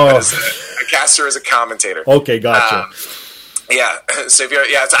 A caster is a commentator. Okay, gotcha. Yeah. So if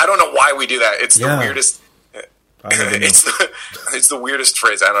I don't know why we do that. It's the weirdest. It's the weirdest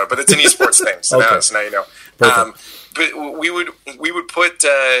phrase. I don't know, but it's an esports thing. So, okay. now you know. Perfect. But we would put.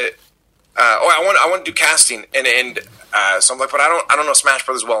 I want to do casting, and so I'm like, but I don't know Smash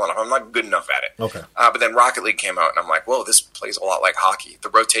Brothers well enough. I'm not good enough at it. Okay. But then Rocket League came out, and I'm like, whoa, this plays a lot like hockey. The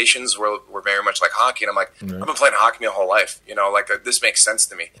rotations were very much like hockey, and I'm like, I've been playing hockey my whole life. This makes sense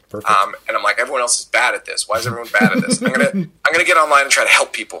to me. Perfect. And I'm like, everyone else is bad at this. Why is everyone bad at this? I'm gonna get online and try to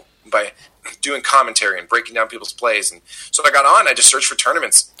help people by doing commentary and breaking down people's plays. And so I got on. I just searched for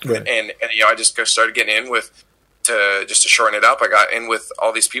tournaments, and I just started getting in to shorten it up. I got in with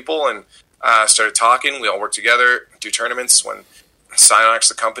all these people and started talking. We all worked together, do tournaments. When Cynox,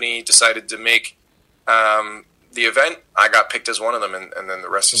 the company, decided to make the event, I got picked as one of them, and then the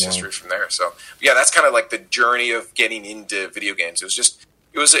rest is history from there. So yeah, that's kind of like the journey of getting into video games. It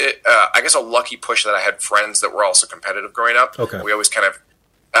was I guess a lucky push that I had friends that were also competitive growing up. Okay. We always kind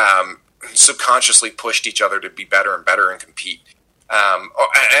of subconsciously pushed each other to be better and better and compete.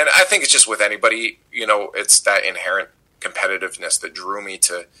 And I think it's just with anybody, it's that inherent competitiveness that drew me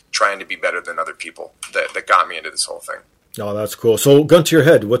to trying to be better than other people that got me into this whole thing. Oh, that's cool. So, gun to your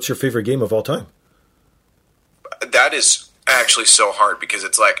head, what's your favorite game of all time? That is actually so hard because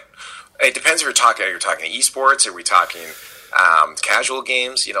it's like, it depends if you're talking esports, are we talking casual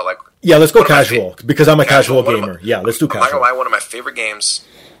games, like... Yeah, let's go casual, because I'm a casual gamer. Yeah, let's do casual. I'm not gonna lie, one of my favorite games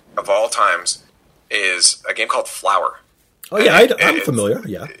of all times is a game called Flower. Oh yeah, I'm familiar.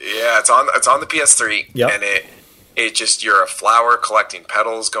 Yeah, it's on the PS3. Yeah, and it just, you're a flower collecting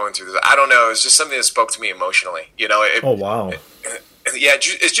petals going through I don't know. It's just something that spoke to me emotionally. Oh wow. It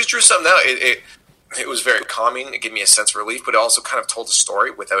just drew something out. It was very calming. It gave me a sense of relief, but it also kind of told a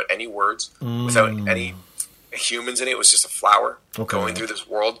story without any words, without any humans in it. It was just a flower going through this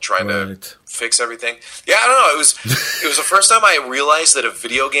world trying to fix everything. Yeah, I don't know. It was the first time I realized that a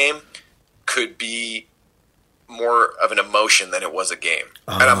video game could be more of an emotion than it was a game.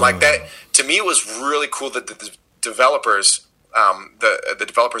 And I'm like, that to me, it was really cool that the developers, the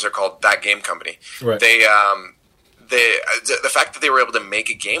developers are called That Game Company. Right. The fact that they were able to make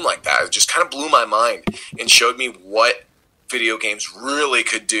a game like that just kind of blew my mind and showed me what video games really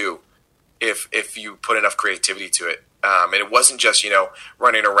could do if you put enough creativity to it. And it wasn't just,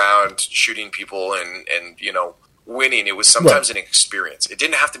 running around shooting people and winning. It was sometimes an experience. It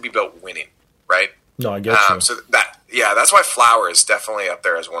didn't have to be about winning, right? No, I get you. So that's why Flower is definitely up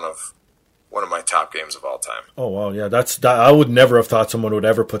there as one of my top games of all time. Oh wow, yeah, that I would never have thought someone would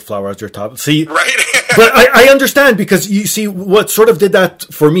ever put Flower as their top. See, right? But I understand, because you see what sort of did that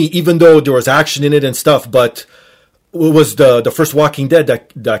for me, even though there was action in it and stuff, but it was the first Walking Dead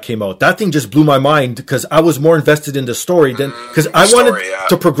that came out. That thing just blew my mind, because I was more invested in the story than, because I wanted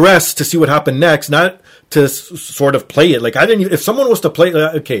to progress to see what happened next, not to sort of play it. Like, I didn't even, if someone was to play,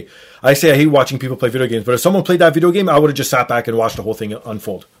 okay, I say I hate watching people play video games, but if someone played that video game, I would have just sat back and watched the whole thing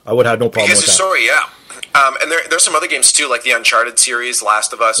unfold. I would have had no problem with that. Because the story, and there's some other games too, like the Uncharted series,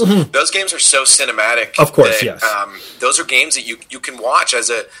 Last of Us. Mm-hmm. Those games are so cinematic. Of course, that, yes. Those are games that you can watch as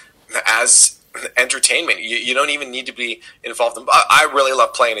entertainment. You don't even need to be involved in. I really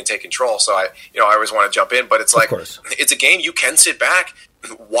love playing and take control, so I always want to jump in. But it's like, it's a game you can sit back,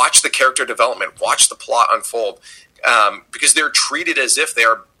 watch the character development, watch the plot unfold, because they're treated as if they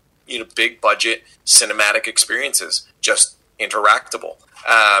are big budget cinematic experiences, just interactable.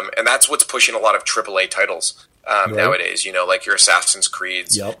 And that's what's pushing a lot of AAA titles nowadays. Like your Assassin's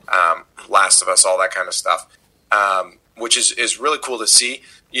Creeds, Last of Us, all that kind of stuff, which is really cool to see.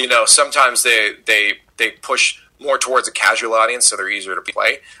 Sometimes they push more towards a casual audience, so they're easier to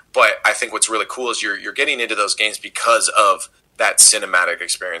play. But I think what's really cool is you're getting into those games because of that cinematic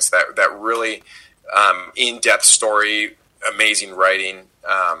experience, that really in-depth story, amazing writing.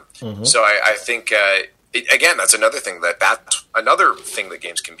 So I think again, that's another thing that's another thing that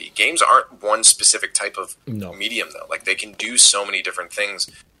games can be. Games aren't one specific type of medium, though. Like, they can do so many different things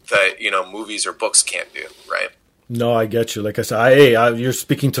that movies or books can't do, right? No, I get you. Like I said, you're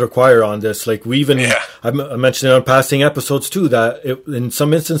speaking to the choir on this. Like, we even, I mentioned it on passing episodes too, that in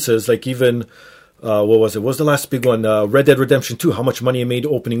some instances, like even, what was it? What was the last big one? Red Dead Redemption 2, how much money it made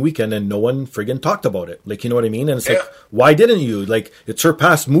opening weekend, and no one friggin' talked about it. Like, you know what I mean? And it's like, why didn't you? Like, it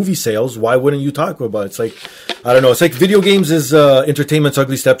surpassed movie sales. Why wouldn't you talk about it? It's like, I don't know. It's like video games is entertainment's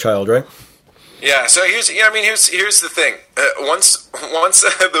ugly stepchild, right? Yeah. So here's the thing. Once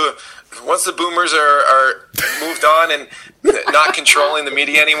the boomers are moved on and not controlling the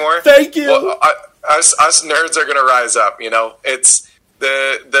media anymore, thank you. Well, us nerds are going to rise up. It's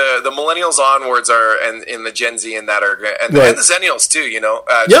the millennials onwards and in the Gen Z and that are and the Zennials too.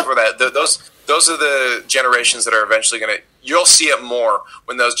 For that, those are the generations that are eventually going to. You'll see it more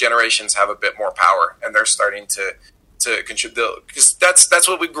when those generations have a bit more power and they're starting to contribute, because that's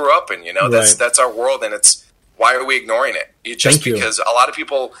what we grew up in. That's our world, and it's why are we ignoring it? Because a lot of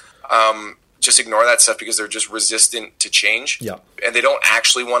people just ignore that stuff because they're just resistant to change, and they don't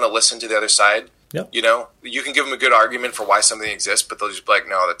actually want to listen to the other side. You can give them a good argument for why something exists, but they'll just be like,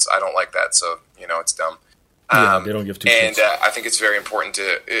 "No, I don't like that," so it's dumb. They don't give two shits. And I think it's very important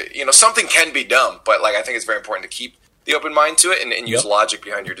to something can be dumb, but I think it's very important to keep the open mind to it and use logic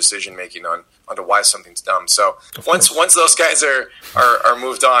behind your decision making onto why something's dumb. So once those guys are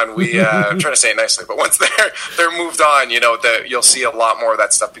moved on, I'm trying to say it nicely, but once they're moved on, you'll see a lot more of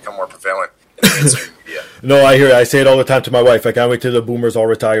that stuff become more prevalent in the mainstream media. No, I hear it. I say it all the time to my wife. I can't wait till the boomers all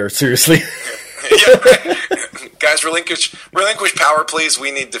retire. Seriously. Guys, relinquish power, please.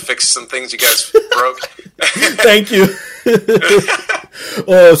 We need to fix some things you guys broke. Thank you.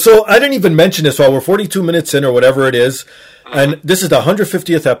 So I didn't even mention this while we're 42 minutes in or whatever it is. And this is the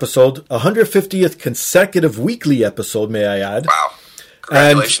 150th episode, 150th consecutive weekly episode, may I add. Wow.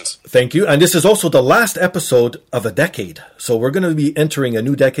 Congratulations. And thank you. And this is also the last episode of a decade. So we're going to be entering a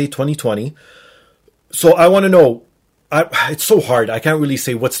new decade, 2020. So I want to know, it's so hard. I can't really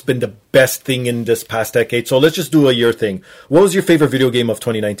say what's been the best thing in this past decade. So let's just do a year thing. What was your favorite video game of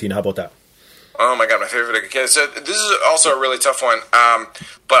 2019? How about that? Oh my god, my favorite. Okay, so this is also a really tough one.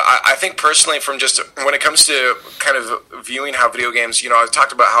 But I think personally, from just when it comes to kind of viewing how video games, I've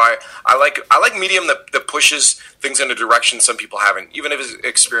talked about how I like medium that pushes things in a direction some people haven't, even if it's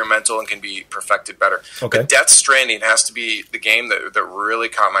experimental and can be perfected better. Okay. But Death Stranding has to be the game that really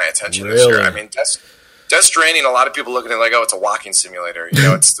caught my attention this Really? year. I mean, Death Stranding, a lot of people look at it like, oh, it's a walking simulator.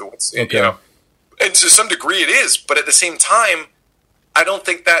 Okay. And to some degree it is, but at the same time, I don't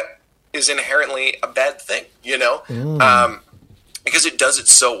think that is inherently a bad thing, because it does it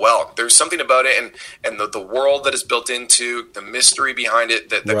so well. There's something about it, and the world that is built into, the mystery behind it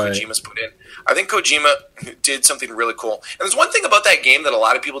that Right. Kojima's put in. I think Kojima did something really cool. And there's one thing about that game that a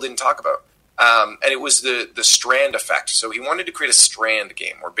lot of people didn't talk about, and it was the strand effect. So he wanted to create a strand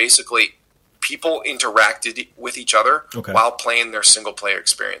game where basically people interacted with each other Okay. while playing their single-player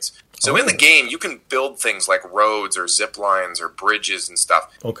experience. So in the game, you can build things like roads or zip lines or bridges and stuff.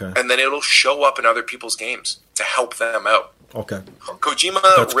 Okay. And then it'll show up in other people's games to help them out. Okay. Kojima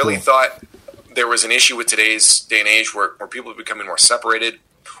That's really cool. thought there was an issue with today's day and age where people are becoming more separated.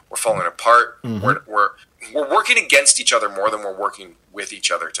 We're falling apart. Mm-hmm. We're working against each other more than we're working with each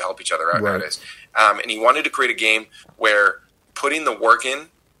other to help each other out Right. nowadays. And he wanted to create a game where putting the work in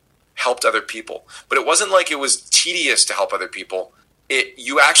helped other people. But it wasn't like it was tedious to help other people.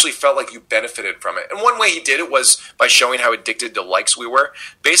 You actually felt like you benefited from it. And one way he did it was by showing how addicted to likes we were.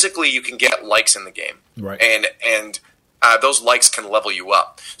 Basically, you can get likes in the game. Right. And those likes can level you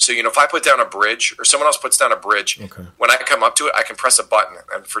up. So, if I put down a bridge or someone else puts down a bridge, Okay. when I come up to it, I can press a button.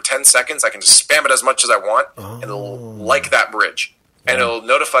 And for 10 seconds, I can just spam it as much as I want, and it'll like that bridge. And it'll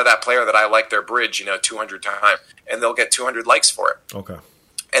notify that player that I like their bridge, 200 times. And they'll get 200 likes for it. Okay.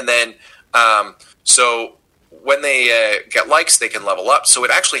 And then, so when they get likes, they can level up. So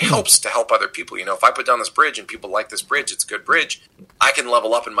it actually helps to help other people. If I put down this bridge and people like this bridge, it's a good bridge, I can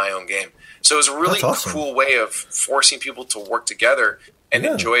level up in my own game. So it was a really That's awesome. cool way of forcing people to work together and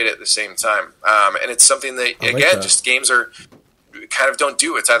Yeah. enjoy it at the same time. And it's something that, I like again, that. just games are kind of don't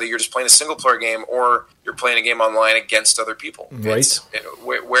do. It's either you're just playing a single player game or you're playing a game online against other people. Right.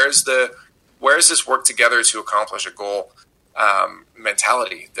 Where's this work together to accomplish a goal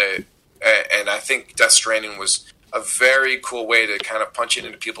mentality that. And I think Death Stranding was a very cool way to kind of punch it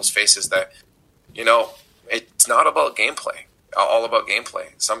into people's faces that, it's not about gameplay, all about gameplay.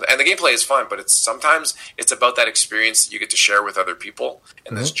 And the gameplay is fun, but sometimes it's about that experience that you get to share with other people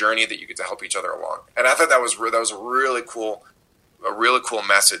and this journey that you get to help each other along. And I thought that was a really cool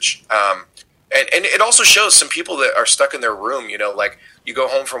message. And it also shows some people that are stuck in their room, like you go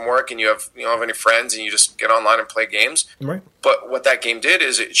home from work and you don't have any friends and you just get online and play games. Right. But what that game did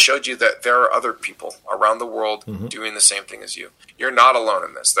is it showed you that there are other people around the world doing the same thing as you. You're not alone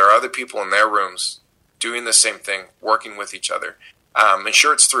in this. There are other people in their rooms doing the same thing, working with each other. And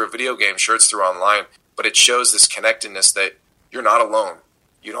sure, it's through a video game, sure, it's through online, but it shows this connectedness that you're not alone.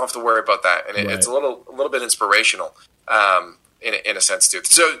 You don't have to worry about that. And it's a little bit inspirational. In a sense too.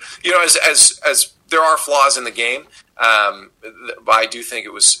 So, as there are flaws in the game, but I do think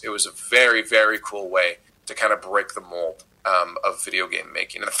it was a very, very cool way to kind of break the mold of video game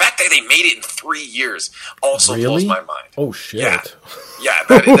making. And the fact that they made it in 3 years also blows my mind. Oh, shit. Yeah,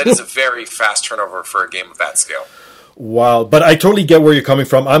 that is a very fast turnover for a game of that scale. Wow. But I totally get where you're coming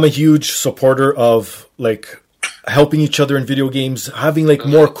from. I'm a huge supporter of, helping each other in video games, having,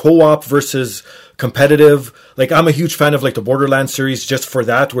 more co-op versus competitive. I'm a huge fan of the Borderlands series just for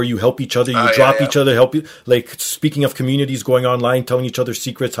that, where you help each other, you drop each other, help you. Speaking of communities, going online, telling each other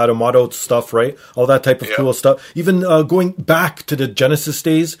secrets, how to mod out stuff, right? All that type of cool stuff. Even going back to the Genesis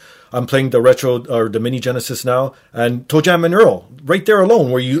days, I'm playing the retro or the mini Genesis now, and Toe Jam and Earl, right there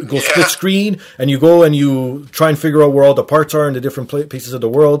alone, where you go split screen and you go and you try and figure out where all the parts are in the different places of the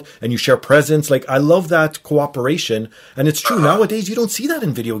world, and you share presents. I love that cooperation, and it's true. Nowadays, you don't see that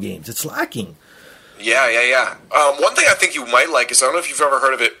in video games. It's lacking. Yeah. One thing I think you might like is, I don't know if you've ever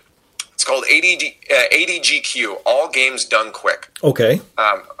heard of it. It's called ADGQ, All Games Done Quick. Okay.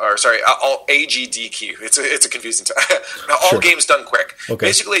 All AGDQ. It's a confusing time. All Games Done Quick. Okay.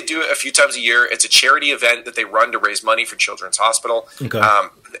 Basically, they do it a few times a year. It's a charity event that they run to raise money for Children's Hospital. Okay.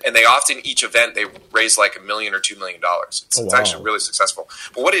 And they often, each event, they raise $1 million or $2 million. It's actually really successful.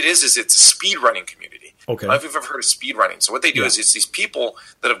 But what it is it's a speed running community. Okay. I don't know if you've ever heard of speed running. So what they do is it's these people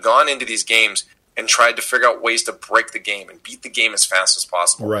that have gone into these games and tried to figure out ways to break the game and beat the game as fast as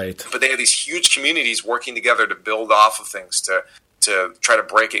possible. Right. But they have these huge communities working together to build off of things, to try to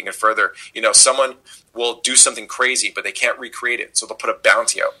break it and get further. Someone will do something crazy, but they can't recreate it. So they'll put a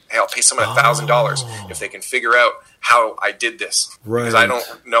bounty out. Hey, I'll pay someone $1,000 if they can figure out how I did this. Right. Because I don't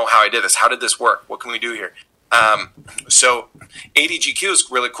know how I did this. How did this work? What can we do here? So ADGQ is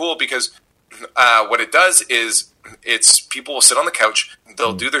really cool because what it does is people will sit on the couch,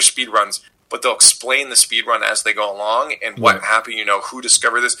 they'll do their speed runs, but they'll explain the speed run as they go along and what happened, who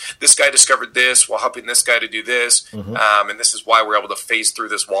discovered this. This guy discovered this while helping this guy to do this, and this is why we're able to phase through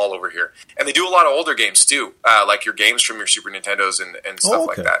this wall over here. And they do a lot of older games too, like your games from your Super Nintendos and stuff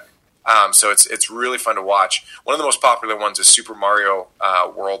like that. So it's really fun to watch. One of the most popular ones is Super Mario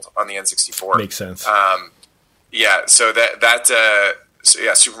World on the N64. Makes sense. Yeah, so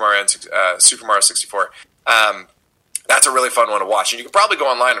Super Mario 64. That's a really fun one to watch, and you can probably go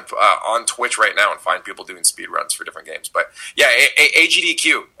online on Twitch right now and find people doing speed runs for different games. But yeah,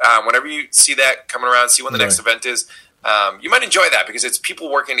 AGDQ. Whenever you see that coming around, see when the next event is, you might enjoy that because it's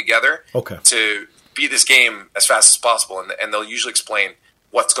people working together to beat this game as fast as possible, and they'll usually explain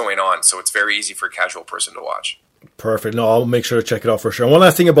what's going on, so it's very easy for a casual person to watch. Perfect. No, I'll make sure to check it out for sure. And one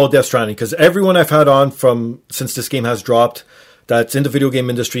last thing about Death Stranding, because everyone I've had on since this game has dropped that's in the video game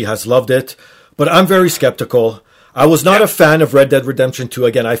industry has loved it, but I'm very skeptical. I was not a fan of Red Dead Redemption 2.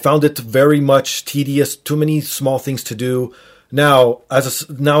 Again, I found it very much tedious, too many small things to do. Now, as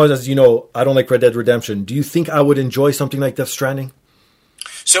you know, I don't like Red Dead Redemption. Do you think I would enjoy something like Death Stranding?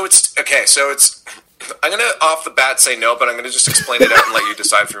 So it's I'm going to off the bat say no, but I'm going to just explain it out and let you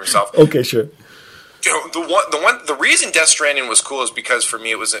decide for yourself. Okay, sure. The reason Death Stranding was cool is because for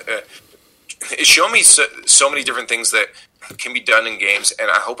me it showed me so many different things that can be done in games, and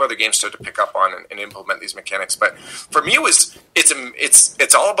I hope other games start to pick up on and implement these mechanics. But for me,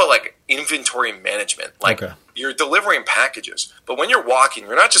 it's all about like inventory management. Like you're delivering packages, but when you're walking,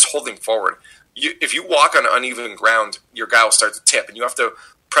 you're not just holding forward. If you walk on uneven ground, your guy will start to tip, and you have to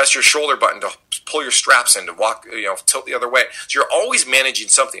press your shoulder button to pull your straps in to walk, tilt the other way. So you're always managing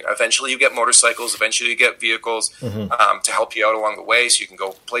something. Eventually you get motorcycles, eventually you get vehicles to help you out along the way so you can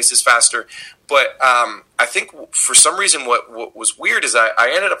go places faster. But I think for some reason what was weird is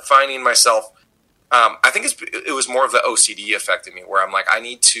I ended up finding myself, I think it was more of the OCD effect in me where I'm like, I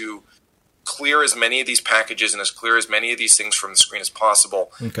need to clear as many of these packages and as clear as many of these things from the screen as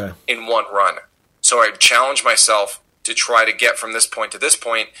possible in one run. So I challenge myself to try to get from this point to this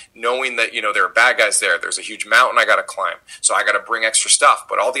point, knowing that, there are bad guys there. There's a huge mountain I got to climb. So I got to bring extra stuff.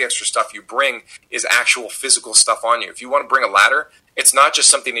 But all the extra stuff you bring is actual physical stuff on you. If you want to bring a ladder, it's not just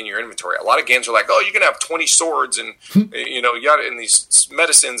something in your inventory. A lot of games are like, oh, you can have 20 swords and, you got in these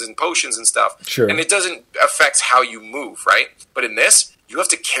medicines and potions and stuff. Sure. And it doesn't affect how you move, right? But in this, you have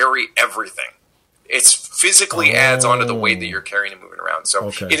to carry everything. It's physically adds onto the weight that you're carrying and moving around. So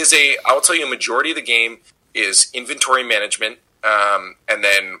it is I will tell you, a majority of the game is inventory management, and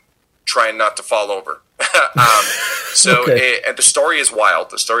then trying not to fall over. And the story is wild.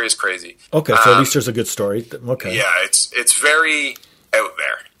 The story is crazy. Okay, so at least there's a good story. Okay. Yeah, it's very out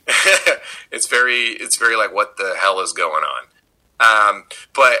there. it's very like, what the hell is going on?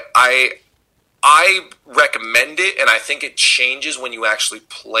 But I recommend it, and I think it changes when you actually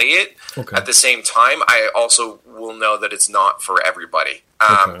play it. Okay. At the same time, I also will know that it's not for everybody.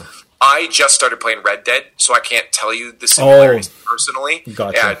 I just started playing Red Dead, so I can't tell you the similarities personally.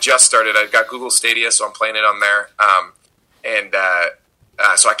 Gotcha. Yeah, I just started. I've got Google Stadia, so I'm playing it on there.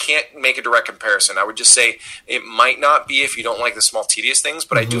 So I can't make a direct comparison. I would just say it might not be if you don't like the small, tedious things,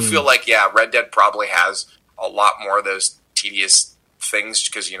 but I do feel like, Red Dead probably has a lot more of those tedious things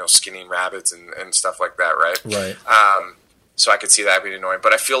because, skinning rabbits and stuff like that, right? Right. So I could see that being annoying.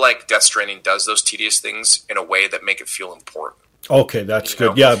 But I feel like Death Stranding does those tedious things in a way that make it feel important. Okay, that's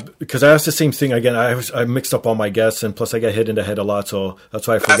good. Yeah, because I asked the same thing again. I mixed up all my guests, and plus I get hit in the head a lot, so that's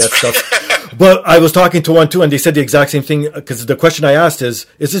why I forget stuff. But I was talking to one too, and they said the exact same thing. Because the question I asked is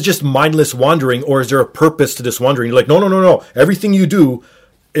it just mindless wandering, or is there a purpose to this wandering? You're like, no. Everything you do,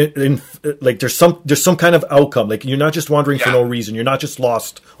 like there's some kind of outcome. Like you're not just wandering for no reason. You're not just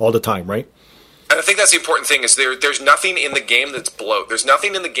lost all the time, right? And I think that's the important thing is there's nothing in the game that's bloat. There's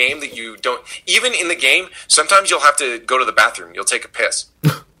nothing in the game that you don't... Even in the game, sometimes you'll have to go to the bathroom. You'll take a piss.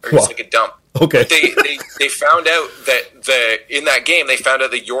 Or you'll take a dump. Okay. But they found out that in that game, they found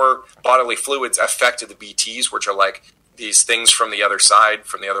out that your bodily fluids affected the BTs, which are like these things from the other side,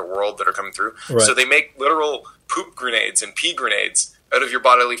 from the other world that are coming through. Right. So they make literal poop grenades and pee grenades out of your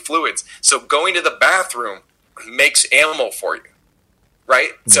bodily fluids. So going to the bathroom makes ammo for you. Right?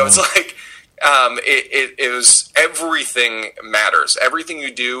 Yeah. So it's like... It was everything matters. Everything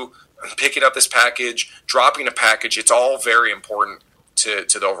you do, picking up this package, dropping a package, it's all very important to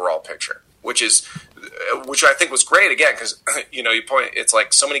the overall picture, which I think was great again, because, you point, it's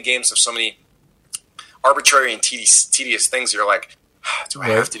like so many games have so many arbitrary and tedious things. You're like, do I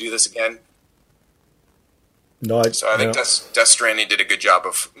have to do this again? No, so I think Death Stranding did a good job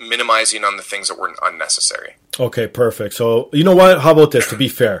of minimizing on the things that were unnecessary. Okay, perfect. So, you know what? How about this, to be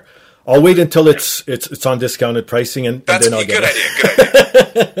fair? I'll wait until it's on discounted pricing, and then I'll get it.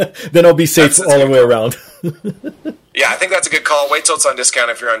 Good idea. Then I'll be safe all the way around. Yeah, I think that's a good call. Wait till it's on discount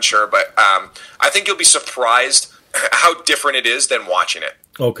if you're unsure, but I think you'll be surprised how different it is than watching it.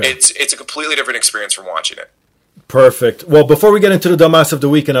 Okay. It's a completely different experience from watching it. Perfect. Well, before we get into the Dumbass of the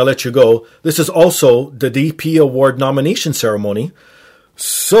Week and I'll let you go, this is also the DP Award nomination ceremony.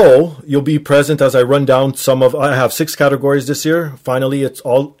 So you'll be present as I run down I have 6 categories this year. Finally, it's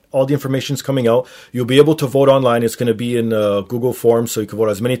all the information's coming out. You'll be able to vote online. It's going to be in Google Forms, so you can vote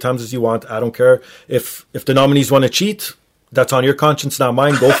as many times as you want. I don't care if the nominees want to cheat. That's on your conscience, not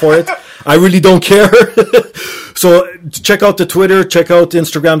mine. Go for it. I really don't care. So check out the Twitter, check out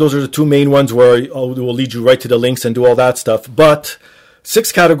Instagram. Those are the 2 main ones where we'll lead you right to the links and do all that stuff. But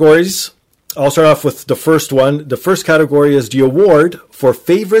 6 categories. I'll start off with the first one. The first category is the award for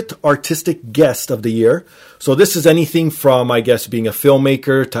favorite artistic guest of the year. So this is anything from, I guess, being a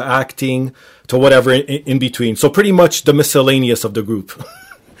filmmaker to acting to whatever in between. So pretty much the miscellaneous of the group.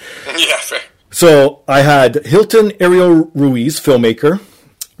 Yeah, fair. So I had Hilton Ariel Ruiz, filmmaker,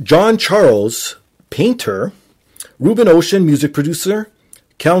 John Charles, painter, Ruben Ocean, music producer,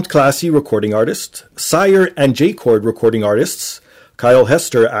 Count Classy, recording artist, Sire and J Chord, recording artists, Kyle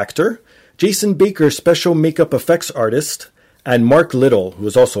Hester, actor, Jason Baker, special makeup effects artist, and Mark Little, who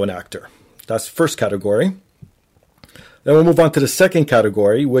is also an actor. That's the first category. Then we'll move on to the second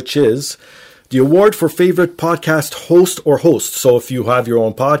category, which is the award for favorite podcast host or host. So if you have your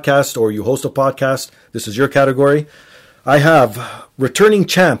own podcast or you host a podcast, this is your category. I have returning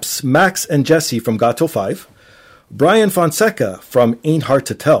champs Max and Jesse from Got Till 5, Brian Fonseca from Ain't Hard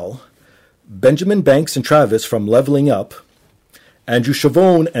to Tell, Benjamin Banks and Travis from Leveling Up, Andrew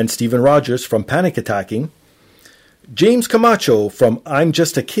Chavone and Stephen Rogers from Panic Attacking, James Camacho from I'm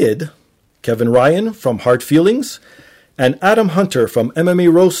Just a Kid, Kevin Ryan from Hard Feelings, and Adam Hunter from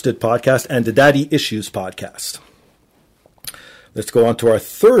MMA Roasted podcast and the Daddy Issues podcast. Let's go on to our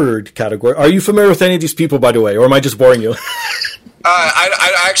third category. Are you familiar with any of these people, by the way, or am I just boring you?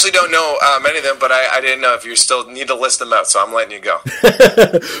 I actually don't know many of them, but I didn't know if you still need to list them out, so I'm letting you go.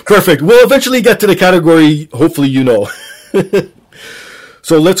 Perfect. We'll eventually get to the category, hopefully you know.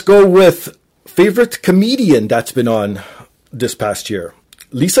 So let's go with favorite comedian that's been on this past year.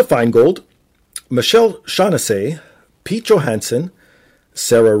 Lisa Feingold, Michelle Shaughnessy, Pete Johansson,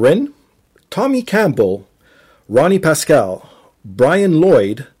 Sarah Wren, Tommy Campbell, Ronnie Pascal, Brian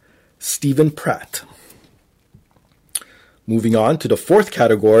Lloyd, Stephen Pratt. Moving on to the fourth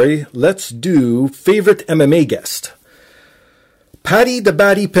category, let's do favorite MMA guest. Patty the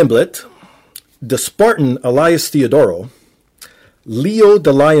Batty Pimblett, the Spartan Elias Theodoro, Leo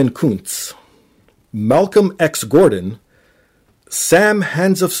the Lion Kuntz, Malcolm X Gordon, Sam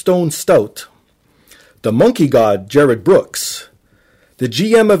Hands of Stone Stout, the Monkey God Jared Brooks, the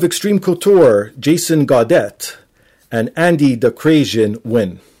GM of Extreme Couture Jason Gaudette, and Andy the Crazian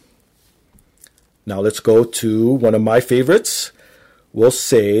Wynn. Now let's go to one of my favorites. We'll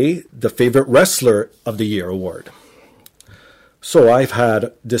say the favorite wrestler of the year award. So I've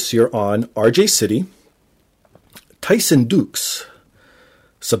had this year on RJ City, Tyson Dukes,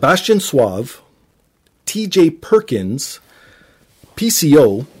 Sebastian Suave, TJ Perkins,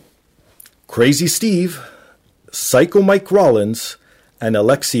 PCO, Crazy Steve, Psycho Mike Rollins, and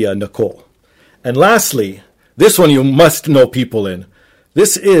Alexia Nicole. And lastly, this one you must know people in.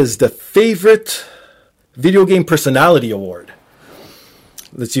 This is the favorite video game personality award.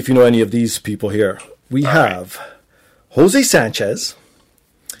 Let's see if you know any of these people here. We have Jose Sanchez,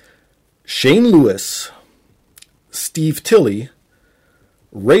 Shane Lewis, Steve Tilley,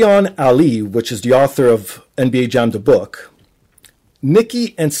 Rayon Ali, which is the author of NBA Jam the Book,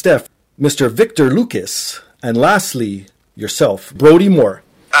 Nikki and Steph, Mr. Victor Lucas, and lastly, yourself, Brody Moore.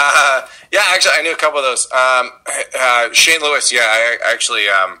 Yeah, actually, I knew a couple of those. Shane Lewis, yeah, I actually,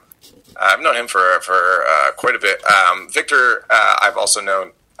 I've known him for quite a bit. Victor, I've also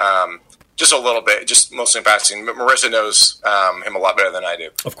known just a little bit, just mostly in passing. Marissa knows him a lot better than I do.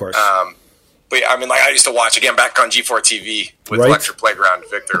 Of course. But yeah, I mean, like I used to watch, again, back on G4 TV with Lecture Playground,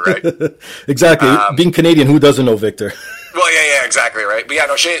 Victor, right? Exactly. Being Canadian, who doesn't know Victor? Well, yeah, exactly, right. But yeah,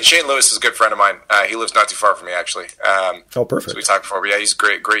 no, Shane Lewis is a good friend of mine. He lives not too far from me, actually. Oh, perfect. So we talked before, but yeah, he's a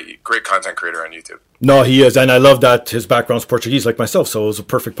great content creator on YouTube. No, he is, and I love that his background's Portuguese like myself, so it was a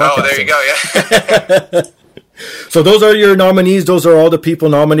perfect podcast. Oh, there you go, yeah. So those are your nominees. Those are all the people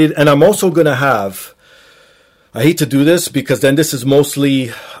nominated. And I'm also going to have, I hate to do this because then this is mostly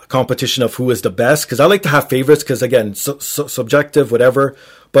a competition of who is the best, because I like to have favorites because, again, subjective, whatever.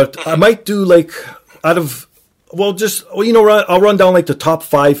 But I might do, like, out of Well, I'll run down like the top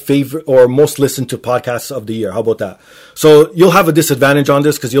 5 favorite or most listened to podcasts of the year. How about that? So you'll have a disadvantage on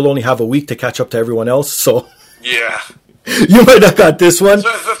this because you'll only have a week to catch up to everyone else. So yeah, you might have got this one. So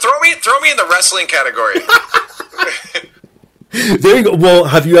throw me in the wrestling category. There you go. Well,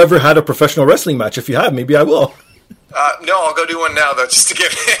 have you ever had a professional wrestling match? If you have, maybe I will. No, I'll go do one now though, just to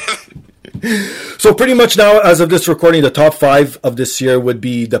get in. So pretty much now, as of this recording, the top 5 of this year would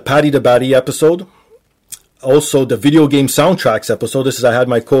be the Patty the Batty episode. Also, the video game soundtracks episode. I had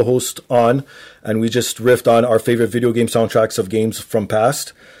my co-host on, and we just riffed on our favorite video game soundtracks of games from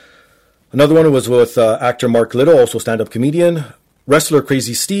past. Another one was with actor Mark Little, also stand-up comedian, wrestler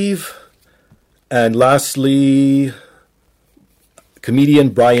Crazy Steve, and lastly, comedian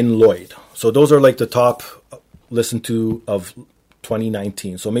Brian Lloyd. So those are like the top listened to of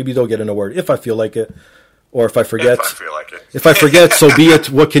 2019. So maybe they'll get an award if I feel like it, or if I forget. If I feel like it. If I forget, so be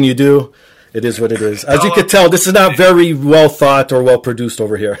it. What can you do? It is what it is. As you can tell, this is not very well thought or well produced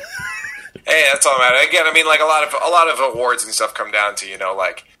over here. Hey, that's all that matters. Again, I mean, like a lot of awards and stuff come down to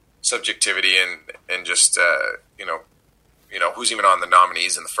like subjectivity and just who's even on the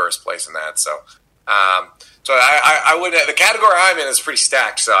nominees in the first place and that. So, I would the category I'm in is pretty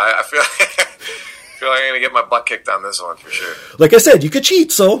stacked. So I feel feel like I'm gonna get my butt kicked on this one for sure. Like I said, you could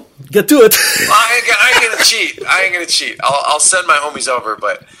cheat, so get to it. I ain't gonna cheat. I'll send my homies over,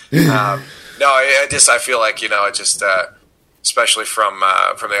 but. No, I feel like it just especially from the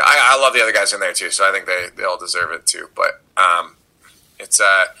I love the other guys in there too, so I think they all deserve it too. But it's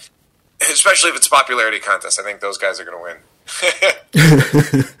especially if it's a popularity contest, I think those guys are going to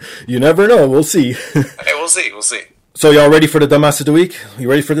win. You never know. We'll see. Hey, we'll see. So y'all ready for the dumbass of the week? You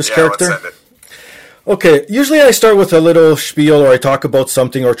ready for this character? Let's send it. Okay. Usually I start with a little spiel, or I talk about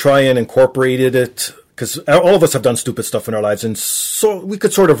something, or try and incorporate it, because all of us have done stupid stuff in our lives, and so we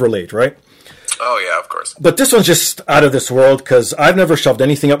could sort of relate, right? Oh, yeah, of course. But this one's just out of this world, because I've never shoved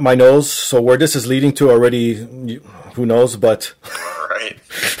anything up my nose, so where this is leading to already, who knows, but... All right.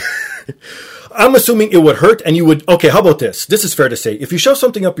 I'm assuming it would hurt, and you would... Okay, how about this? This is fair to say. If you shove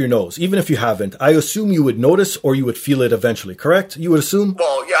something up your nose, even if you haven't, I assume you would notice, or you would feel it eventually, correct? You would assume?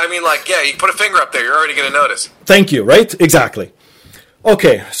 Well, yeah, I mean, you put a finger up there, you're already going to notice. Thank you, right? Exactly.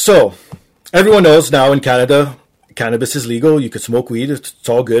 Okay, so, everyone knows now in Canada, cannabis is legal. You could smoke weed. It's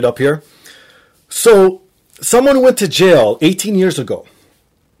all good up here. So, someone went to jail 18 years ago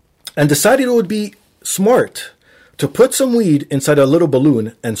and decided it would be smart to put some weed inside a little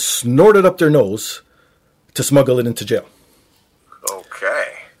balloon and snort it up their nose to smuggle it into jail.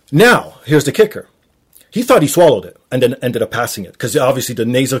 Okay. Now, here's the kicker. He thought he swallowed it and then ended up passing it, because obviously the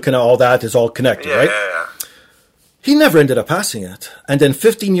nasal canal, all that is all connected, right? Yeah. He never ended up passing it. And then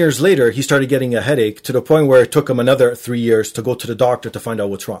 15 years later, he started getting a headache to the point where it took him another 3 years to go to the doctor to find out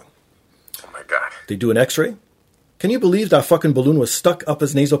what's wrong. Oh, my God. They do an x-ray. Can you believe that fucking balloon was stuck up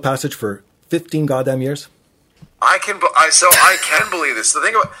his nasal passage for 15 goddamn years? I can believe this. The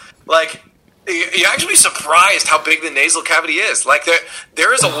thing about, you actually be surprised how big the nasal cavity is. Like,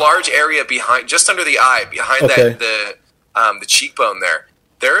 there is a large area behind, just under the eye, behind the cheekbone there.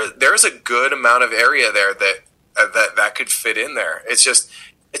 There's a good amount of area there that could fit in there. It's just,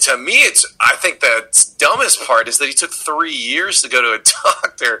 to me, I think the dumbest part is that he took 3 years to go to a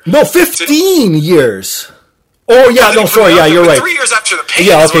doctor. No, 15 years. Oh, yeah, no, sorry, yeah, you're right. 3 years after the pain.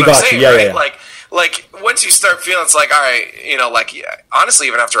 Yeah, okay, gotcha. Yeah, right? Yeah. Like once you start feeling, it's like, all right, honestly,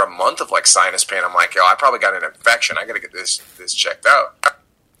 even after a month of sinus pain, I'm like, I probably got an infection. I got to get this checked out.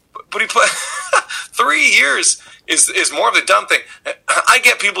 But he put 3 years is more of the dumb thing. I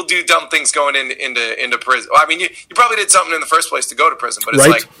get people do dumb things going into prison. Well, I mean, you probably did something in the first place to go to prison, but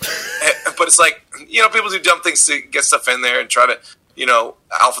it's like, people do dumb things to get stuff in there and try to,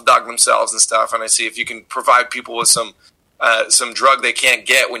 alpha dog themselves and stuff. And I see if you can provide people with some drug they can't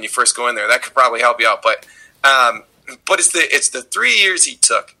get when you first go in there, that could probably help you out. But it's the 3 years he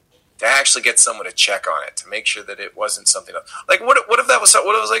took to actually get someone to check on it, to make sure that it wasn't something else. Like, what if that was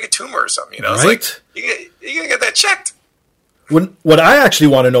like a tumor or something? Right? It's like, you gotta get that checked. What I actually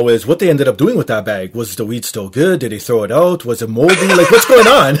want to know is what they ended up doing with that bag. Was the weed still good? Did they throw it out? Was it moldy? Like, what's going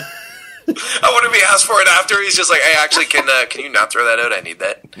on? I wonder if he asked for it after. He's just like, hey, actually, can you not throw that out? I need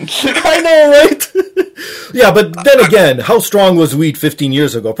that. I know, right? Yeah, but then again, how strong was weed 15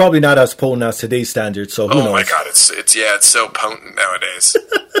 years ago? Probably not as potent as today's standards. So who knows? Oh my God, it's so potent nowadays.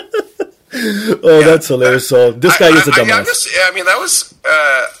 That's hilarious. So this guy is a dumbass. That was.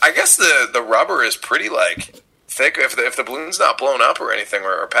 I guess the rubber is pretty thick. If the balloon's not blown up or anything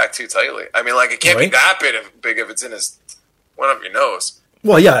or packed too tightly, I mean, it can't be that big if it's in one of your nose.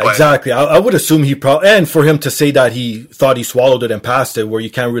 Well, yeah, exactly. I would assume he probably, and for him to say that he thought he swallowed it and passed it, where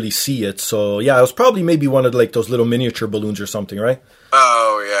you can't really see it. So yeah, it was probably maybe one of like those little miniature balloons or something, right?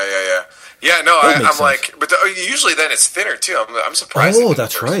 Oh yeah. Yeah, no, I'm sense. like, but usually then it's thinner too. I'm surprised. Oh,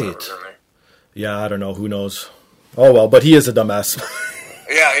 that's right. Yeah, I don't know. Who knows? Oh well, but he is a dumbass.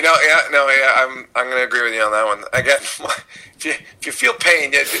 Yeah, I'm going to agree with you on that one. Again, if you feel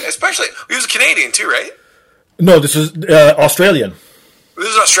pain, especially he was a Canadian too, right? No, this is Australian. This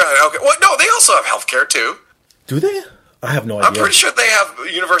is Australia. Okay. Well, no, they also have healthcare too. Do they? I have no idea. I'm pretty sure they have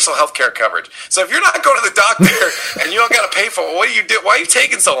universal healthcare coverage. So if you're not going to the doctor and you don't got to pay for it, what do you do? Why are you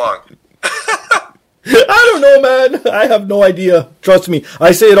taking so long? I don't know, man. I have no idea. Trust me.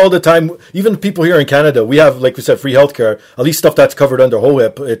 I say it all the time. Even people here in Canada, we have, like we said, free healthcare. At least stuff that's covered under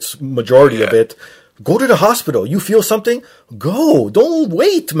HOHIP. It's majority of it. Go to the hospital. You feel something? Go. Don't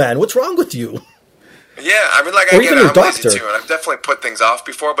wait, man. What's wrong with you? Yeah, I mean, like, again, I'm lazy too, and I've definitely put things off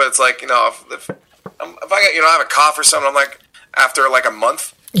before, but it's like, if I got, I have a cough or something, I'm like, after like a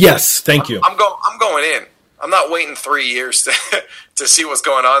month. Yes, thank you. I'm going in. I'm not waiting 3 years to see what's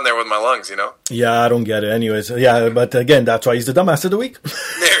going on there with my lungs, Yeah, I don't get it. Anyways, yeah, but again, that's why he's the dumbass of the week.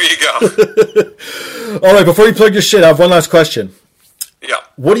 There you go. All right, before you plug your shit, I have one last question. Yeah.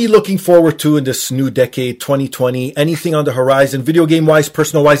 What are you looking forward to in this new decade, 2020? Anything on the horizon, video game-wise,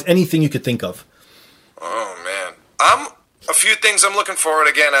 personal-wise, anything you could think of? Oh, man. A few things I'm looking forward.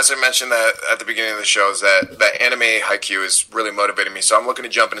 Again, as I mentioned that at the beginning of the show, is that anime haiku is really motivating me. So I'm looking to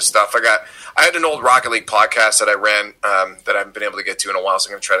jump into stuff. I had an old Rocket League podcast that I ran that I haven't been able to get to in a while. So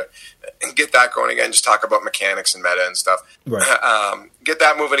I'm going to try to get that going again. Just talk about mechanics and meta and stuff. Right. Get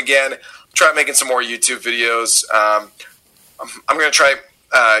that moving again. Try making some more YouTube videos. I'm going to try.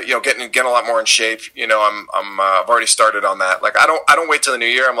 Getting a lot more in shape. I've already started on that. Like I don't wait till the new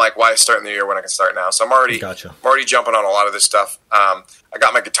year. I'm like, why start in the new year when I can start now? So I'm already jumping on a lot of this stuff. I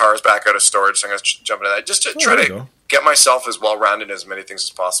got my guitars back out of storage, so I'm going to jump into that just to try to get myself as well rounded in as many things as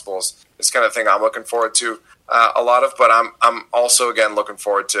possible. Is this kind of thing I'm looking forward to a lot of. But I'm also again looking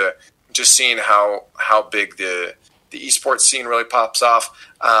forward to just seeing how big the esports scene really pops off.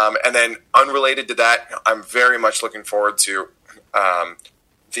 And then unrelated to that, I'm very much looking forward to.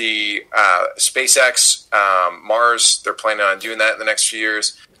 The SpaceX, Mars, they're planning on doing that in the next few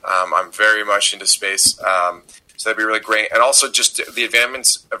years. I'm very much into space, so that'd be really great. And also just the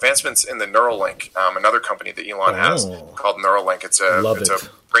advancements in the Neuralink, another company that Elon has called Neuralink. It's a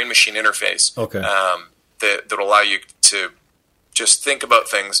brain-machine interface that'll allow you to just think about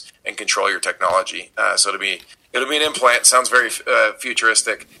things and control your technology. So it'll be an implant. Sounds very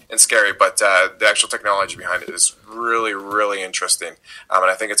futuristic and scary, but the actual technology behind it is really, really interesting.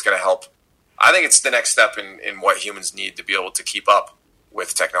 And I think it's going to help. I think it's the next step in what humans need to be able to keep up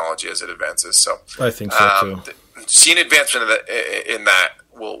with technology as it advances. So I think so too. Seeing advancement in that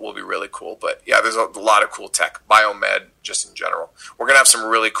will be really cool. But yeah, there's a lot of cool tech, biomed, just in general. We're going to have some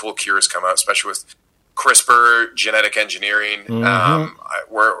really cool cures come out, especially with CRISPR, genetic engineering. They're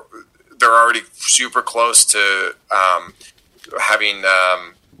already super close to having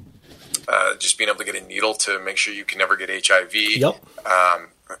just being able to get a needle to make sure you can never get HIV. Yep.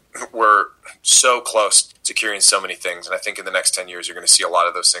 We're so close to curing so many things, and I think in the next 10 years you're going to see a lot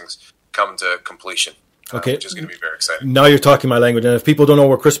of those things come to completion. Okay. Which is going to be very exciting. Now you're talking my language, and if people don't know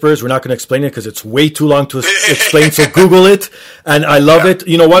what CRISPR is, we're not going to explain it because it's way too long to explain, so Google it, and I love it.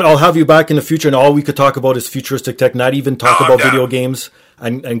 You know what? I'll have you back in the future, and all we could talk about is futuristic tech, not even talk about video games,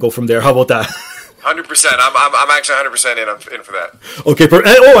 and go from there. How about that? 100%. I'm actually 100% in for that. Okay.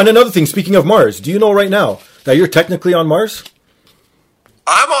 And another thing, speaking of Mars, do you know right now that you're technically on Mars?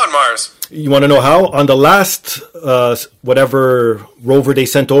 I'm on Mars. You want to know how? On the last whatever rover they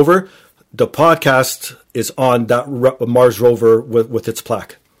sent over, the podcast is on that Mars rover with its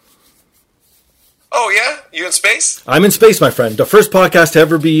plaque. Oh, yeah? You in space? I'm in space, my friend. The first podcast to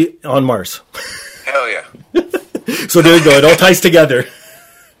ever be on Mars. Hell yeah. So there you go. It all ties together.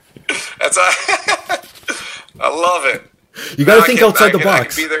 That's I love it. You got to think outside the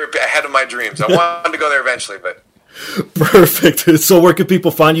box. I can be there ahead of my dreams. I wanted to go there eventually, but... Perfect. So where can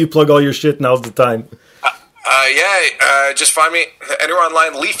people find you? Plug all your shit. Now's the time. Just find me anywhere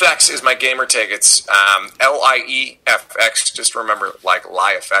online. LeafX is my gamer tag. It's LIEFX. Just remember, like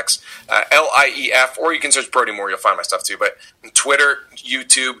LIEFX. LIEF, or you can search Brody Moore. You'll find my stuff too. But Twitter,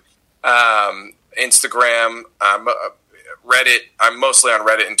 YouTube, Instagram, Reddit. I'm mostly on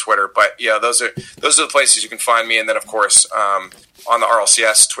Reddit and Twitter. But yeah, those are the places you can find me. And then of course on the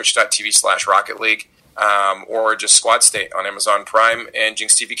RLCS, twitch.tv/Rocket League, or just Squad State on Amazon Prime and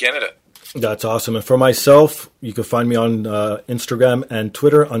Jinx TV Canada. That's awesome. And for myself, you can find me on Instagram and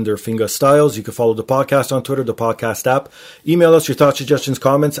Twitter under Finga Styles. You can follow the podcast on Twitter, the podcast app. Email us your thoughts, suggestions,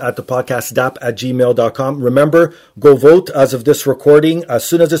 comments at thepodcastdapp@gmail.com. Remember, go vote as of this recording. As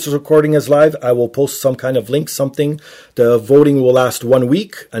soon as this recording is live, I will post some kind of link, something. The voting will last 1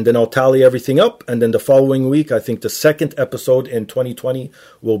 week, and then I'll tally everything up. And then the following week, I think the second episode in 2020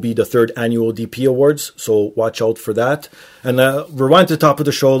 will be the 3rd annual DP Awards. So watch out for that. And rewind to the top of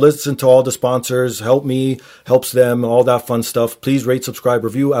the show. Listen to all the sponsors. Help me, helps them, all that fun stuff. Please rate, subscribe,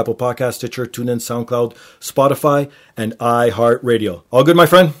 review, Apple Podcasts, Stitcher, TuneIn, SoundCloud, Spotify, and iHeartRadio. All good, my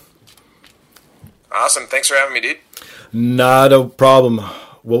friend? Awesome. Thanks for having me, dude. Not a problem.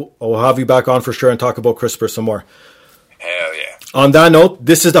 We'll have you back on for sure and talk about CRISPR some more. Hell yeah. On that note,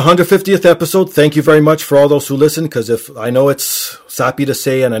 this is the 150th episode. Thank you very much for all those who listen, because if I know it's sappy to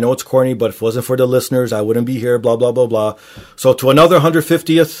say and I know it's corny, but if it wasn't for the listeners, I wouldn't be here, blah, blah, blah, blah. So to another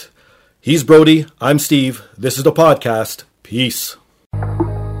 150th, he's Brody, I'm Steve, this is the podcast. Peace.